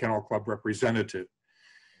American Kennel Club representative.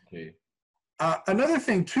 Okay. Another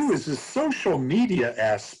thing too is the social media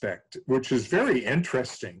aspect, which is very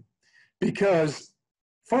interesting because,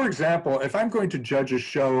 for example, if I'm going to judge a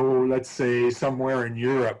show, let's say somewhere in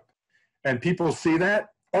Europe, and people see that,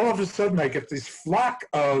 all of a sudden I get this flock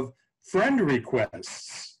of friend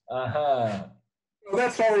requests. Uh-huh. Well,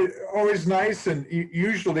 that's always nice, and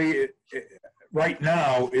usually right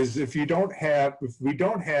now is if we don't have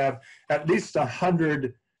at least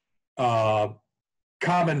 100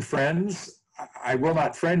 common friends, I will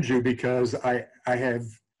not friend you, because I have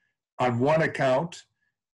on one account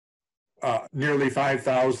nearly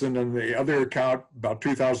 5,000, and the other account about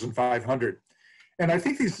 2,500. And I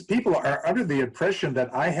think these people are under the impression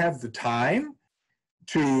that I have the time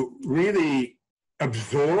to really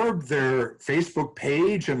absorb their Facebook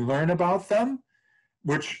page and learn about them,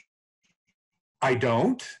 which I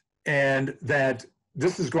don't, and that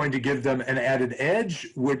this is going to give them an added edge,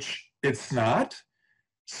 which it's not,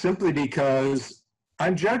 simply because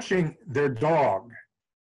I'm judging their dog,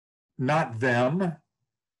 not them,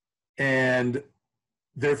 and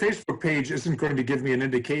their Facebook page isn't going to give me an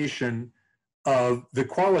indication of the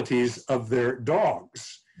qualities of their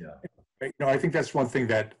dogs. Yeah. I think that's one thing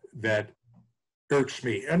that irks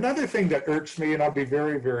me. Another thing that irks me, and I'll be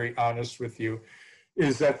very, very honest with you,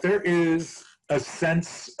 is that there is a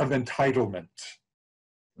sense of entitlement.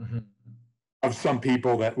 Mm-hmm. of some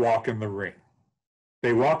people that walk in the ring.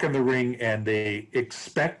 They walk in the ring and they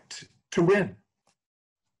expect to win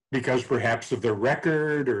because perhaps of their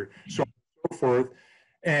record or so on and so forth.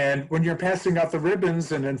 And when you're passing out the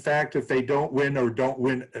ribbons, and in fact, if they don't win or don't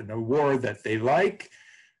win an award that they like,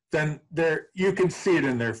 then you can see it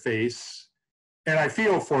in their face. And I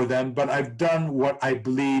feel for them, but I've done what I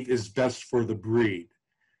believe is best for the breed.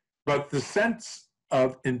 But the sense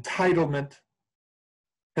of entitlement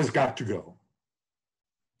has got to go.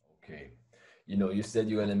 Okay. You know, you said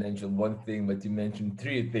you were going to mention one thing, but you mentioned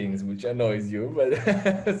three things, which annoys you. But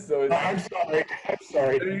so it's I'm sorry. I'm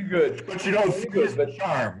sorry. very good. But you know, Very good. But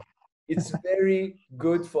charm. it's very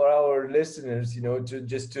good for our listeners, you know,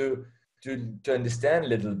 to understand a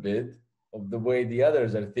little bit of the way the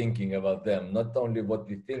others are thinking about them, not only what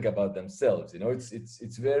they think about themselves. You know,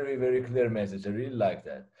 it's very, very clear message. I really like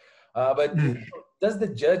that. But you know, does the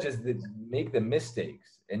judges make the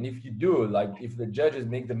mistakes? And if you do, like if the judges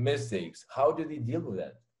make the mistakes, how do they deal with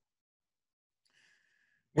that?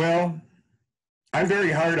 Well, I'm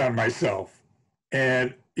very hard on myself.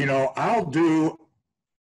 And, you know, I'm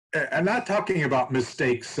not talking about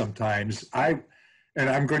mistakes sometimes. And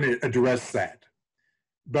I'm going to address that.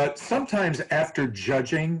 But sometimes after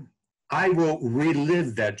judging, I will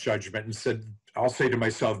relive that judgment and I'll say to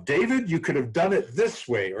myself, David, you could have done it this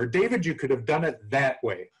way, or David, you could have done it that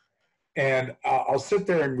way. And I'll sit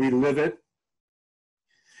there and relive it.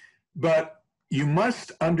 But you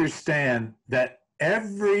must understand that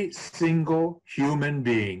every single human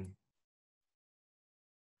being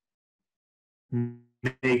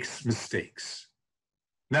makes mistakes.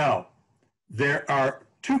 Now, there are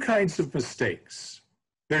two kinds of mistakes.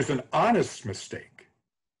 There's an honest mistake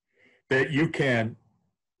that you can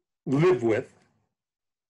live with,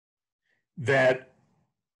 that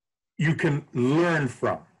you can learn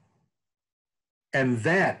from. And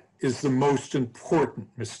that is the most important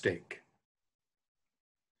mistake.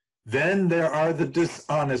 Then there are the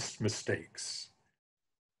dishonest mistakes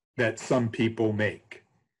that some people make.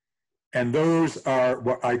 And those are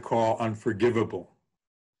what I call unforgivable.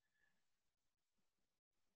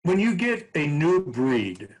 When you get a new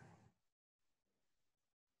breed,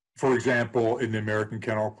 for example, in the American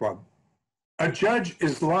Kennel Club, a judge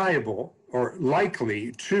is liable or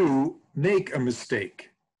likely to make a mistake.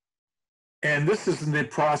 And this is in the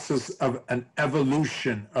process of an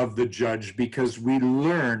evolution of the judge because we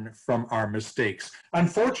learn from our mistakes.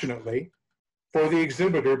 Unfortunately, for the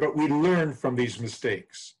exhibitor, but we learn from these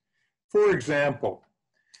mistakes. For example,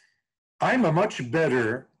 I'm a much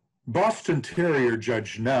better Boston Terrier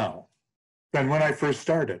judge now than when I first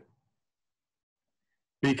started,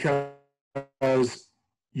 because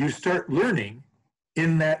you start learning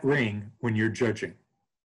in that ring when you're judging.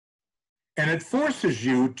 And it forces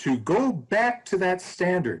you to go back to that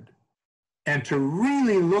standard and to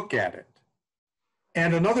really look at it.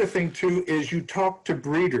 And another thing too is you talk to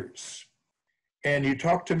breeders, and you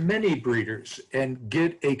talk to many breeders and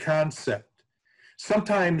get a concept.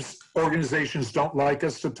 Sometimes organizations don't like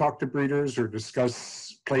us to talk to breeders or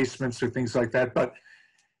discuss placements or things like that, but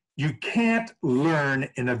you can't learn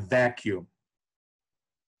in a vacuum.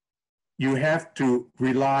 You have to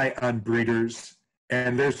rely on breeders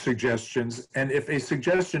and their suggestions. And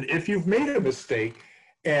if you've made a mistake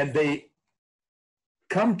and they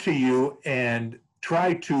come to you and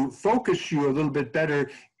try to focus you a little bit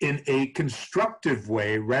better in a constructive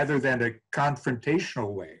way rather than a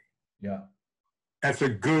confrontational way. Yeah. That's a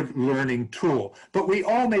good learning tool. But we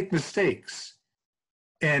all make mistakes.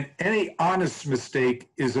 And any honest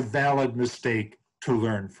mistake is a valid mistake to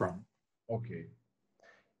learn from. Okay.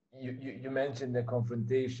 You mentioned the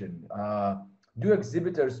confrontation. Do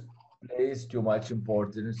exhibitors place too much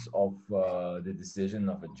importance of the decision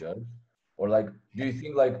of a judge? Or do you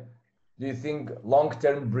think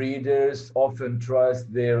long-term breeders often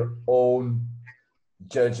trust their own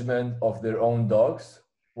judgment of their own dogs?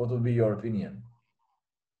 What would be your opinion?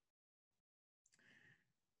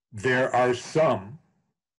 There are some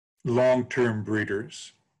long-term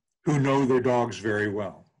breeders who know their dogs very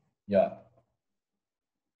well. Yeah.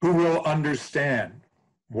 Who will understand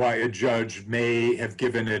why a judge may have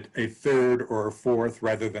given it a third or a fourth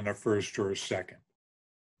rather than a first or a second.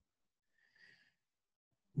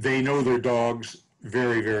 They know their dogs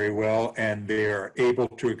very, very well, and they are able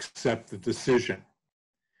to accept the decision.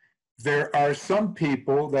 There are some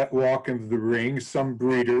people that walk into the ring, some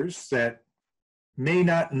breeders that may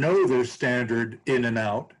not know their standard in and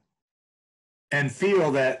out and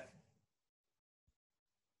feel that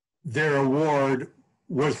their award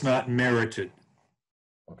was not merited.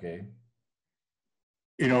 Okay.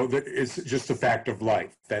 you know, it's just a fact of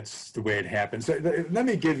life. That's the way it happens. Let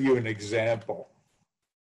me give you an example.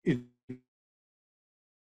 You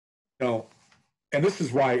know, and this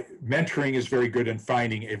is why mentoring is very good in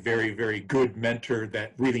finding a very, very good mentor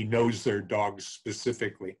that really knows their dogs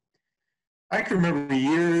specifically. I can remember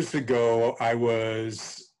years ago, I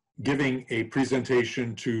was giving a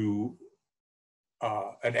presentation to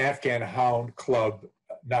an Afghan hound club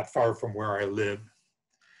not far from where I live.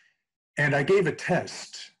 And I gave a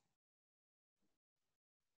test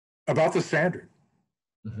about the standard.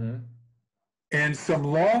 Mm-hmm. And some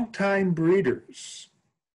longtime breeders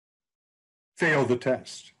failed the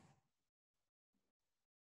test.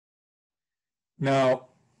 Now,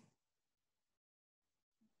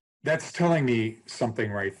 that's telling me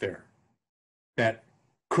something right there. That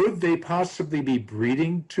could they possibly be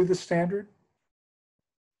breeding to the standard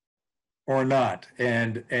or not?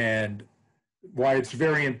 And why it's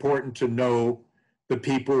very important to know the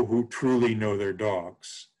people who truly know their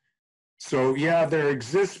dogs. So yeah, there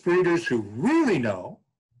exist breeders who really know.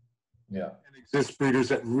 Yeah. And exist breeders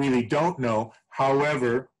that really don't know.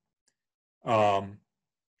 However, in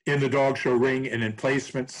the dog show ring and in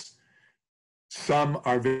placements, some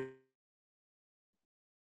are very,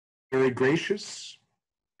 very gracious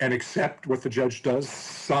and accept what the judge does.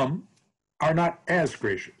 Some are not as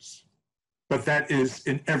gracious, but that is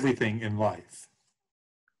in everything in life.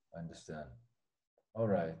 I understand. All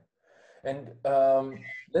right. And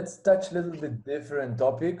let's touch a little bit different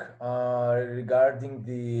topic regarding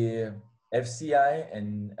the FCI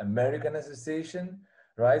and American Association,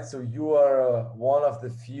 right? So you are one of the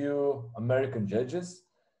few American judges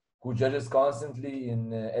who judges constantly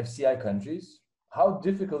in FCI countries. How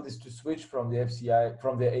difficult is to switch from the FCI,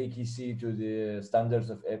 from the AKC to the standards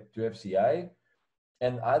of to FCI?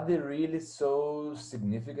 And are they really so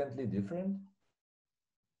significantly different?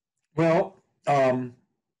 Well,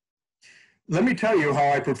 let me tell you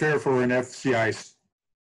how I prepare for an FCI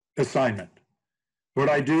assignment. What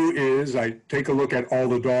I do is I take a look at all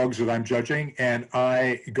the dogs that I'm judging, and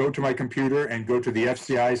I go to my computer and go to the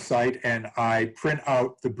FCI site, and I print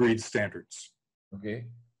out the breed standards. Okay.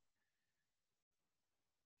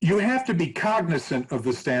 You have to be cognizant of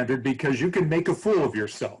the standard because you can make a fool of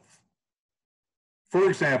yourself. For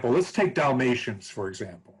example, let's take Dalmatians, for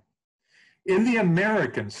example. In the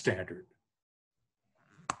American standard,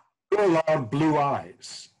 you're allowed blue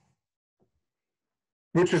eyes,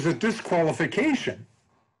 which is a disqualification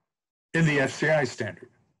in the FCI standard.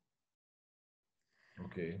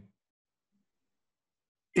 Okay.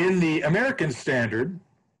 In the American standard,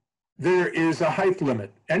 there is a height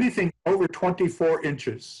limit. Anything over 24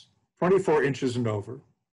 inches and over,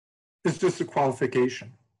 is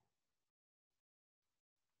disqualification.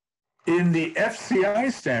 In the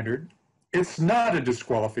FCI standard, it's not a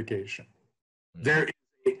disqualification. There is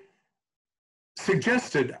a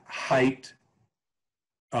suggested height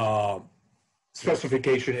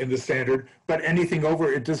specification in the standard, but anything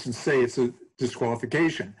over it doesn't say it's a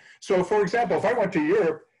disqualification. So for example, if I went to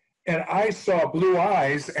Europe and I saw blue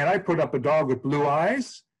eyes and I put up a dog with blue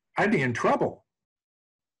eyes, I'd be in trouble.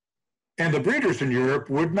 And the breeders in Europe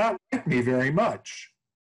would not like me very much.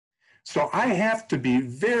 So I have to be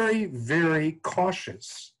very, very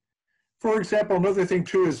cautious. For example, another thing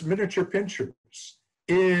too is miniature pinchers.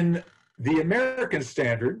 In the American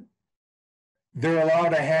standard, they're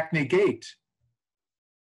allowed a hackney gait.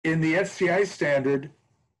 In the FCI standard,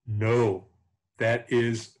 no, that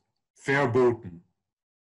is verboten.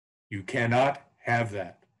 You cannot have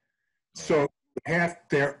that. So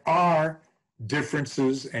there are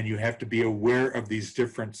differences, and you have to be aware of these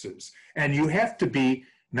differences. And you have to be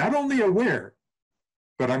not only aware,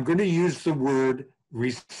 but I'm going to use the word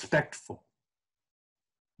respectful.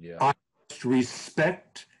 Yeah. I must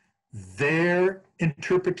respect their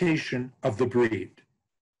interpretation of the breed.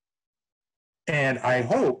 And I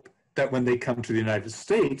hope that when they come to the United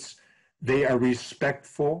States, they are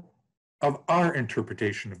respectful of our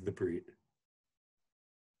interpretation of the breed.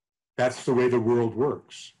 That's the way the world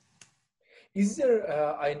works. Is there,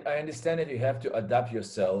 I understand that you have to adapt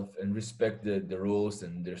yourself and respect the rules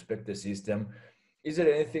and respect the system. Is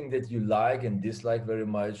there anything that you like and dislike very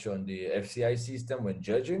much on the FCI system when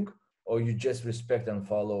judging, or you just respect and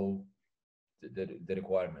follow the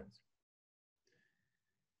requirements?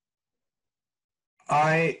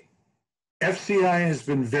 FCI has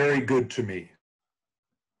been very good to me.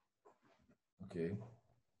 Okay.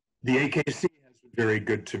 The AKC has been very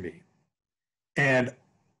good to me. And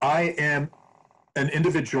I am an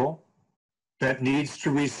individual that needs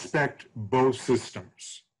to respect both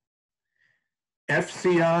systems.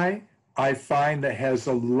 FCI, I find that has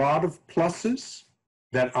a lot of pluses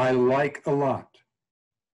that I like a lot.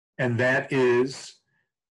 and that is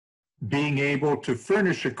being able to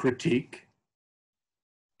furnish a critique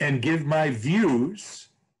and give my views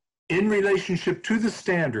in relationship to the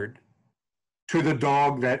standard to the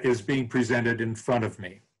dog that is being presented in front of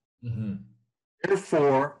me. Mm-hmm.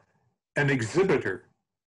 Therefore, an exhibitor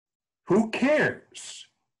who cares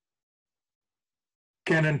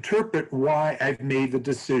can interpret why I've made the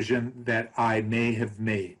decision that I may have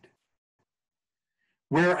made.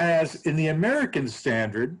 Whereas in the American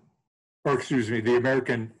standard, or excuse me, the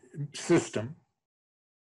American system,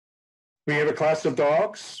 we have a class of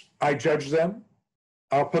dogs, I judge them,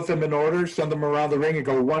 I'll put them in order, send them around the ring and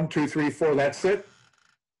go 1, 2, 3, 4, that's it.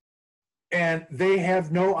 And they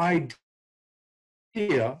have no idea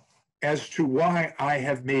as to why I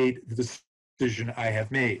have made the decision I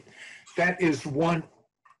have made. That is one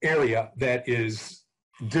area that is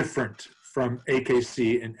different from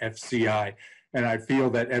AKC and FCI. And I feel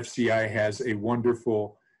that FCI has a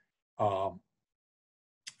wonderful,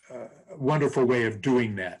 wonderful way of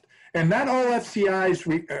doing that. And not all FCI's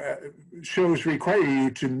shows require you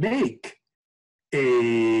to make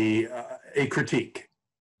a critique.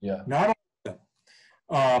 Yeah. Not all of them.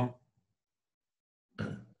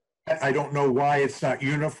 I don't know why it's not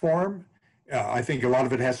uniform. I think a lot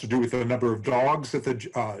of it has to do with the number of dogs that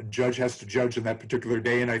the judge has to judge in that particular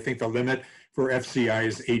day. And I think the limit for FCI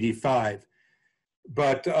is 85.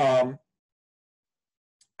 But I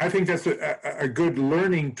think that's a good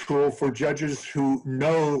learning tool for judges who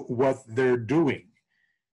know what they're doing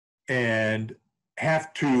and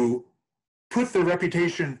have to put their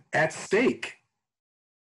reputation at stake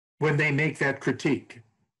when they make that critique.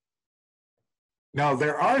 Now,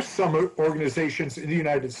 there are some organizations in the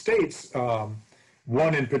United States,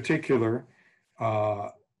 one in particular,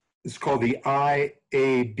 it's called the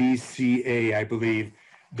IABCA, I believe,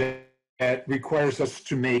 that requires us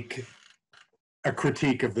to make a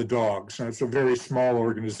critique of the dogs. And it's a very small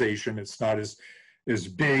organization. It's not as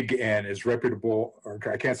big and as reputable, or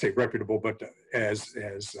I can't say reputable, but as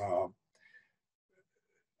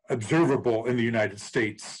observable in the United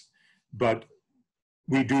States. But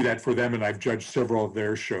we do that for them, and I've judged several of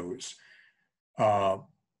their shows.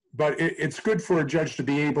 But it's good for a judge to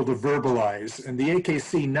be able to verbalize, and the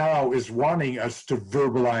AKC now is wanting us to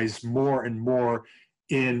verbalize more and more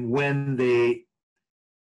in when they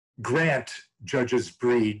grant judges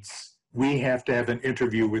breeds. We have to have an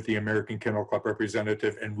interview with the American Kennel Club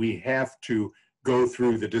representative, and we have to go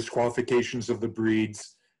through the disqualifications of the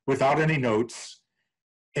breeds without any notes,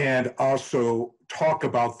 and also talk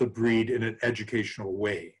about the breed in an educational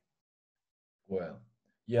way. Well,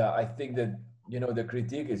 yeah, I think that, the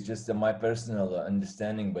critique is just my personal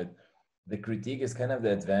understanding, but the critique is kind of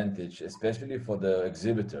the advantage, especially for the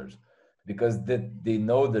exhibitors, because they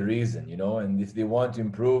know the reason, and if they want to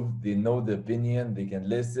improve, they know the opinion, they can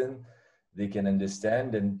listen, they can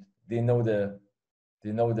understand, and they know the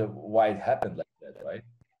why it happened like that, right?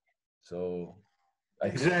 So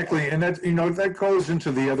exactly, and that that goes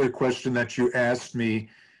into the other question that you asked me,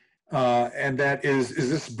 and that is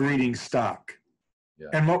this breeding stock?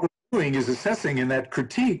 Yeah. And what we're doing is assessing in that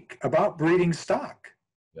critique about breeding stock.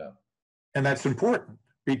 Yeah. And that's important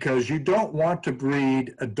because you don't want to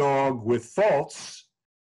breed a dog with faults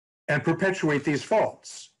and perpetuate these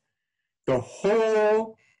faults. The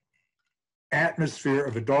whole atmosphere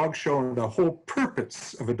of a dog show and the whole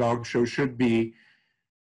purpose of a dog show should be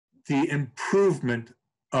the improvement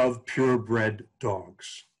of purebred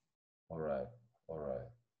dogs. All right.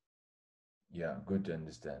 Yeah, good to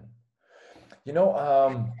understand.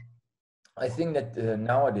 I think that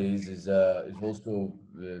nowadays is also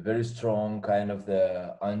very strong kind of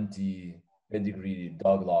the anti-pedigree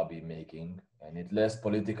dog lobby making, and it's less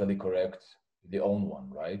politically correct, the own one,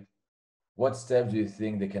 right? What steps do you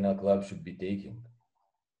think the Kennel Club should be taking?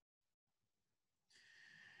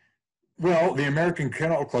 Well, the American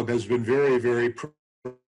Kennel Club has been very, very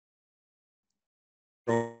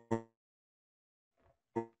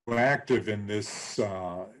proactive in this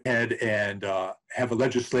head and have a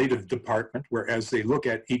legislative department, whereas they look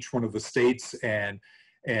at each one of the states and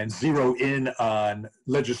zero in on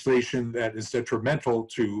legislation that is detrimental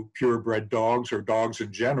to purebred dogs or dogs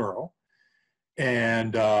in general.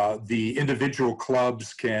 And the individual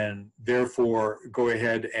clubs can therefore go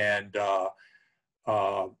ahead and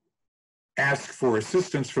ask for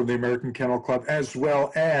assistance from the American Kennel Club, as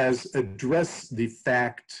well as address the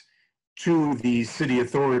fact to the city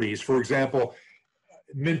authorities. For example,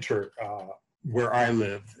 Minter, where I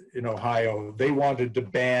live in Ohio, they wanted to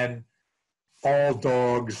ban all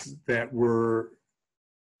dogs that were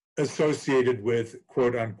associated with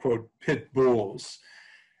quote unquote pit bulls.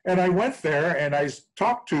 And I went there and I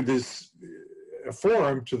talked to this a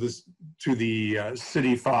forum to the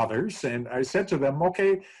city fathers, and I said to them,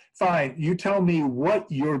 okay, fine, you tell me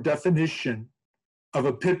what your definition of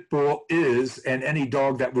a pit bull is and any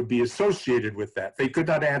dog that would be associated with that. They could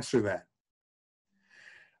not answer that.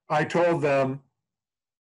 I told them,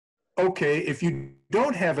 okay, if you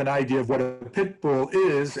don't have an idea of what a pit bull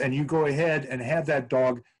is and you go ahead and have that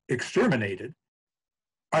dog exterminated,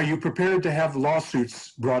 are you prepared to have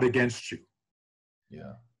lawsuits brought against you?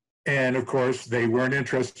 Yeah. And of course, they weren't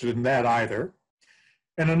interested in that either.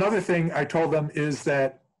 And another thing I told them is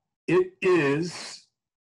that it is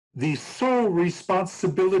the sole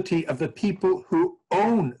responsibility of the people who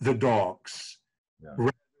own the dogs,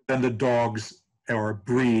 rather than the dogs or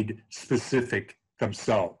breed specific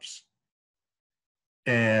themselves.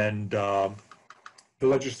 And the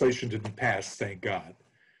legislation didn't pass, thank God.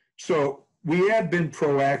 So we have been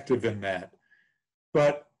proactive in that.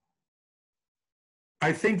 But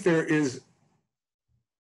I think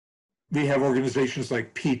we have organizations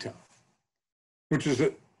like PETA, which is,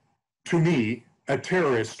 to me, a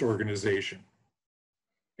terrorist organization.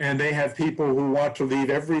 And they have people who want to leave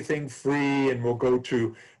everything free and will go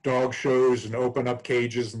to dog shows and open up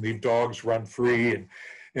cages and leave dogs run free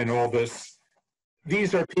and all this.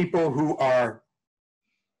 These are people who are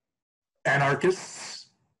anarchists,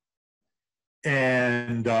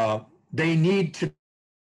 and they need to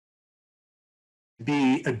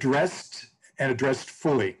be addressed and addressed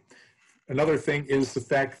fully. Another thing is the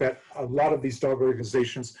fact that a lot of these dog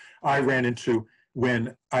organizations I ran into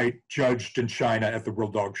when I judged in China at the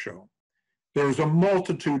World Dog Show. There was a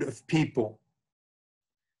multitude of people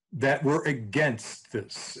that were against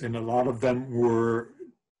this, and a lot of them were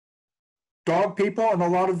dog people, and a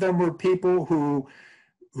lot of them were people who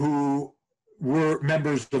were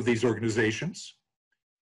members of these organizations.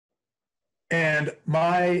 And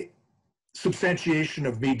my substantiation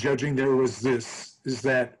of me judging there was this, is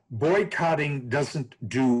that boycotting doesn't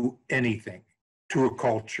do anything to a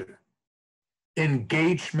culture.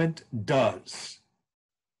 Engagement does.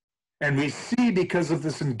 And we see, because of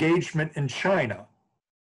this engagement in China,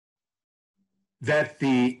 that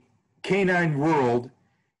the canine world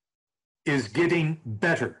is getting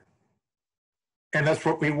better. And that's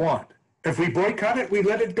what we want. If we boycott it, we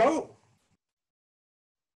let it go.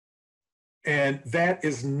 And that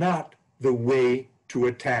is not the way to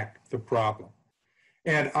attack the problem.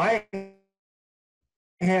 And I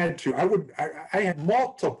had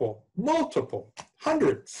multiple,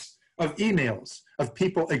 hundreds of emails of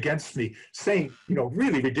people against me saying,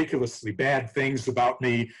 really ridiculously bad things about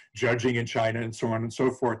me judging in China and so on and so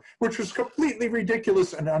forth, which was completely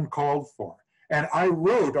ridiculous and uncalled for. And I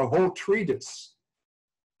wrote a whole treatise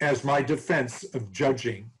as my defense of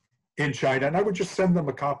judging in China, and I would just send them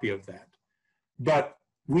a copy of that. But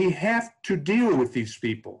we have to deal with these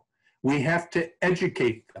people. We have to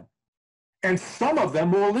educate them. And some of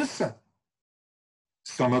them will listen.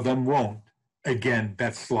 Some of them won't. Again,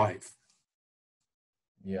 that's life.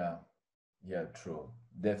 Yeah, true,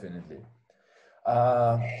 definitely.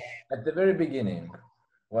 At the very beginning,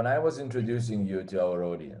 when I was introducing you to our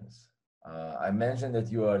audience, I mentioned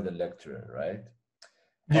that you are the lecturer, right?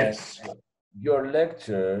 Yes. And your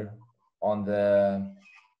lecture on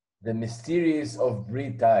the mysteries of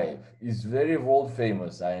breed type is very world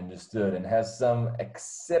famous, I understood, and has some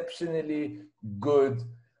exceptionally good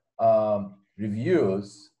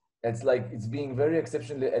reviews. It's being very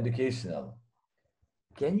exceptionally educational.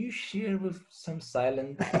 Can you share with some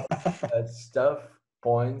silent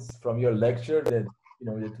points from your lecture that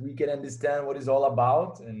that we can understand what it's all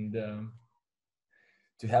about, and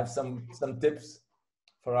to have some tips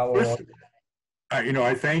for our audience?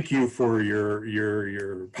 I thank you for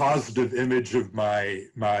your positive image of my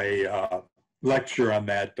lecture on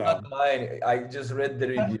that. Not mine. I just read the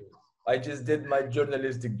review. I just did my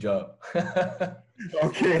journalistic job.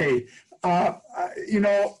 Okay. I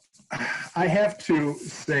have to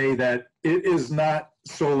say that it is not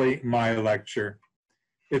solely my lecture.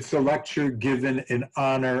 It's a lecture given in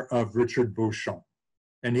honor of Richard Beauchamp.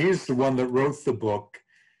 And he's the one that wrote the book,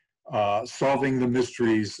 Solving the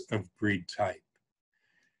Mysteries of Breed Type.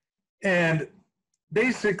 And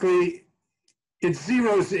basically, it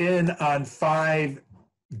zeroes in on 5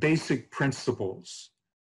 basic principles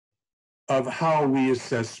of how we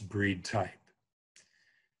assess breed type.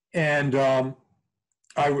 And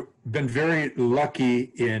I've been very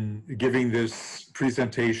lucky in giving this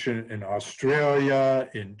presentation in Australia,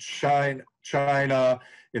 in China,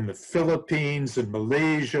 in the Philippines, in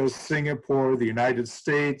Malaysia, Singapore, the United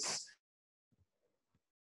States,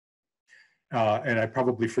 and I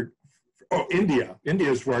probably India. India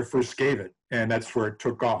is where I first gave it, and that's where it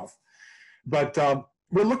took off. But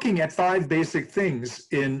we're looking at 5 basic things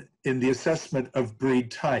in the assessment of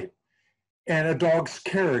breed type. And a dog's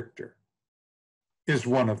character is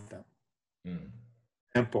one of them.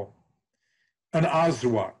 Example, an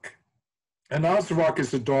Oswak. An Oswak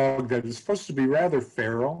is a dog that is supposed to be rather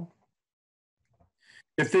feral.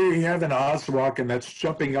 If they have an Oswak and that's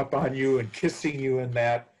jumping up on you and kissing you and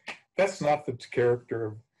that's not the character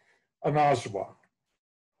of an Oswak.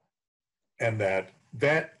 And that,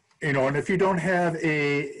 and if you don't have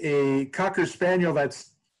a Cocker Spaniel that's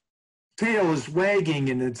tail is wagging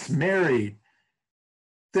and it's married,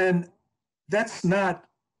 then that's not,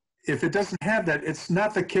 if it doesn't have that, it's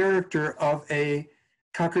not the character of a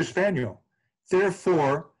Cocker Spaniel.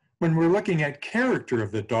 Therefore, when we're looking at character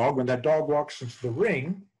of the dog, when that dog walks into the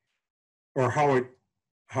ring, or how it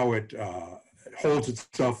holds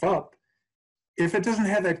itself up, if it doesn't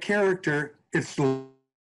have that character, it's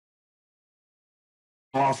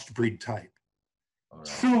lost breed type. Right.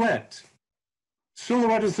 Silhouette.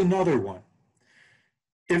 Silhouette is another one.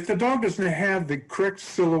 If the dog doesn't have the correct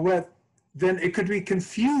silhouette, then it could be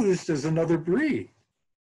confused as another breed.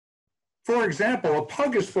 For example, a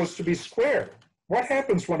pug is supposed to be square. What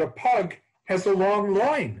happens when a pug has a long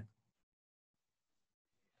loin?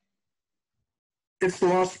 It's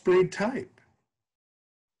lost breed type.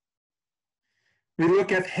 We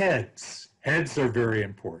look at heads. Heads are very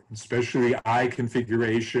important, especially eye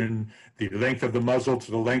configuration, the length of the muzzle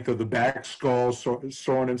to the length of the back skull, so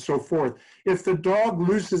on and so forth. If the dog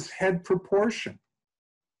loses head proportion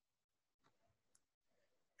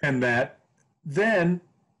and then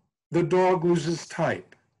the dog loses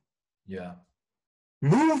type. Yeah.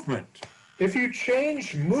 Movement. If you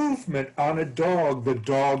change movement on a dog, the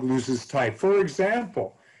dog loses type. For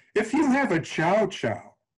example, if you have a Chow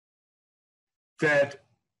Chow that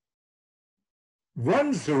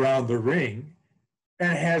runs around the ring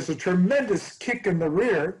and has a tremendous kick in the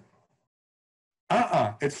rear,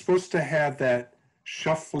 it's supposed to have that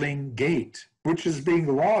shuffling gait, which is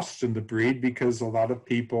being lost in the breed because a lot of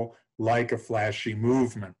people like a flashy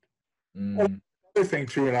movement. Another thing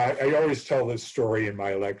too, and I always tell this story in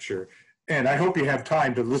my lecture, and I hope you have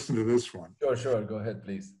time to listen to this one. Sure, go ahead,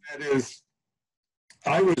 please. That is,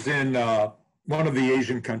 I was in one of the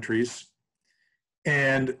Asian countries,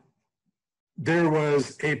 and there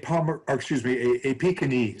was a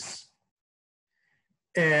Pekingese.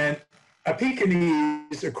 And a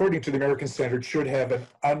Pekingese, according to the American standard, should have an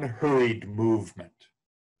unhurried movement.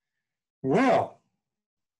 Well,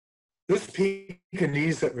 this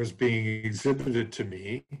Pekingese that was being exhibited to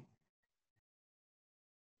me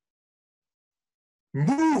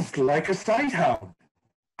moved like a sighthound.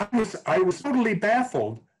 I was totally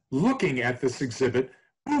baffled looking at this exhibit.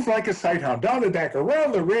 Moved like a sighthound, down and back,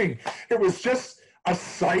 around the ring. It was just a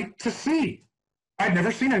sight to see. I'd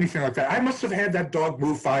never seen anything like that. I must have had that dog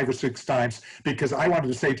move 5 or 6 times because I wanted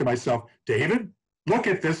to say to myself, David, look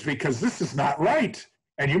at this because this is not right.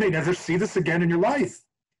 And you may never see this again in your life.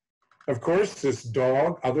 Of course, this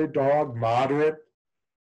dog, other dog, moderate,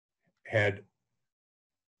 had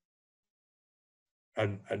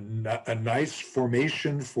a nice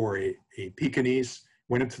formation for a Pekingese,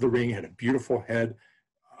 went into the ring, had a beautiful head,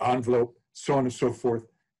 envelope, so on and so forth,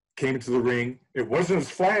 came into the ring. It wasn't as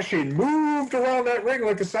flashy, moved around that ring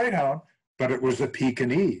like a sighthound, but it was a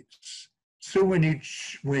Pekingese. So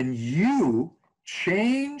when you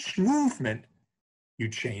change movement, you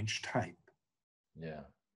change type. Yeah.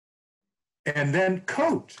 And then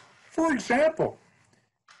coat. For example,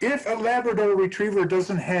 if a Labrador Retriever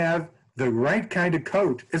doesn't have the right kind of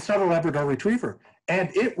coat, it's not a Labrador Retriever, and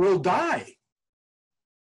it will die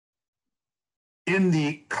in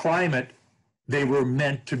the climate they were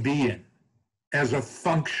meant to be in as a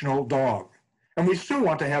functional dog. And we still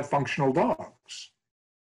want to have functional dogs.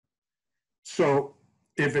 So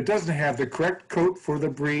if it doesn't have the correct coat for the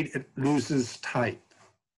breed, it loses type.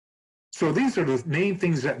 So these are the main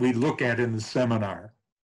things that we look at in the seminar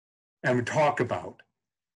and we talk about.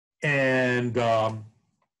 And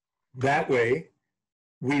that way,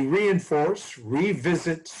 we reinforce,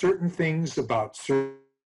 revisit certain things about certain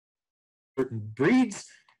breeds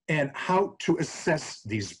and how to assess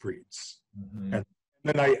these breeds. Mm-hmm. And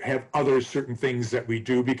then I have other certain things that we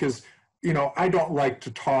do because, I don't like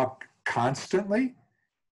to talk constantly,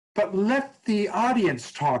 but let the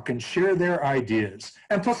audience talk and share their ideas.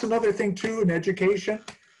 And plus another thing too, in education,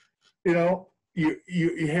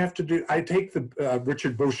 you have to do, I take the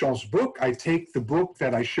Richard Beauchamp's book, I take the book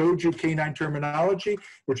that I showed you, Canine Terminology,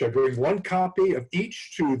 which I bring one copy of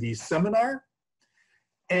each to the seminar,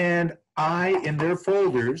 and I, in their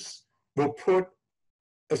folders, will put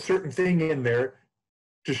a certain thing in there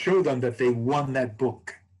to show them that they won that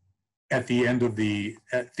book. at the end of the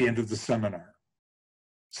seminar.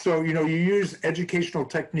 So, you use educational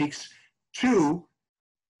techniques to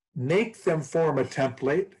make them form a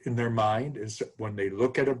template in their mind as when they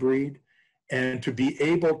look at a breed, and to be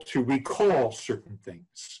able to recall certain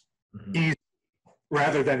things easy,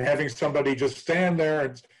 rather than having somebody just stand there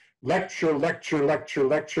and lecture,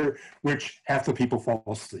 which half the people fall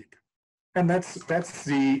asleep. And that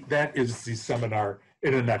is the seminar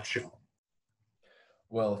in a nutshell.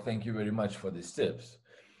 Well, thank you very much for these tips.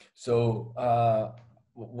 So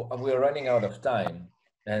we are running out of time,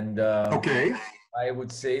 and Okay. I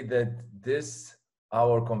would say that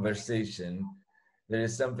our conversation, there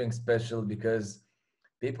is something special because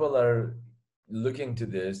people are looking to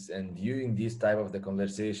this and viewing these type of the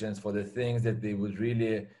conversations for the things that they would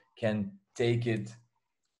really can take it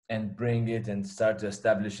and bring it and start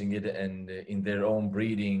establishing it and in their own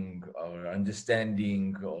breeding or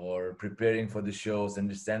understanding or preparing for the shows,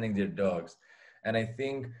 understanding their dogs. And I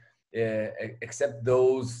think except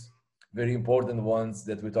those very important ones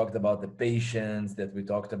that we talked about, the patience, that we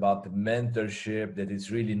talked about the mentorship that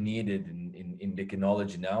is really needed in the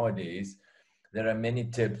kinology nowadays, there are many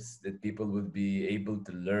tips that people would be able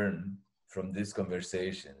to learn from this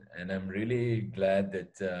conversation. And I'm really glad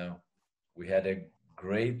that we had a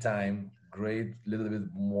great time, great little bit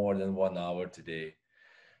more than 1 hour today.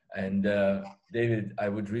 And David, I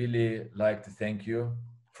would really like to thank you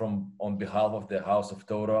on behalf of the House of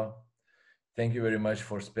Tauro. Thank you very much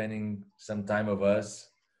for spending some time with us.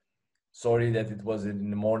 Sorry that it was in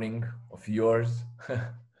the morning of yours.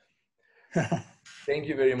 Thank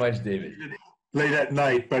you very much, David. Late at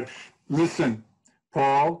night, but listen,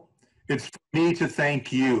 Paul, it's for me to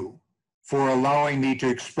thank you for allowing me to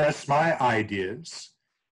express my ideas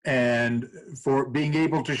and for being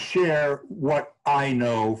able to share what I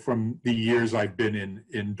know from the years I've been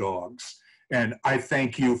in dogs. And I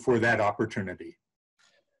thank you for that opportunity.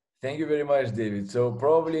 Thank you very much, David. So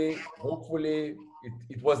probably, hopefully,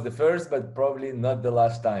 it was the first, but probably not the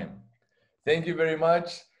last time. Thank you very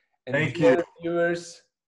much. And Thank dear you. viewers,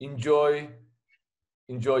 enjoy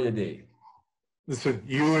your day. Listen,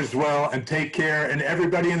 you as well, and take care. And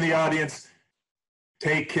everybody in the audience,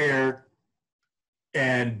 take care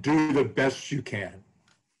and do the best you can.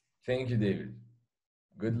 Thank you, David.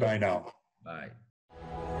 Good luck. Bye now. Bye.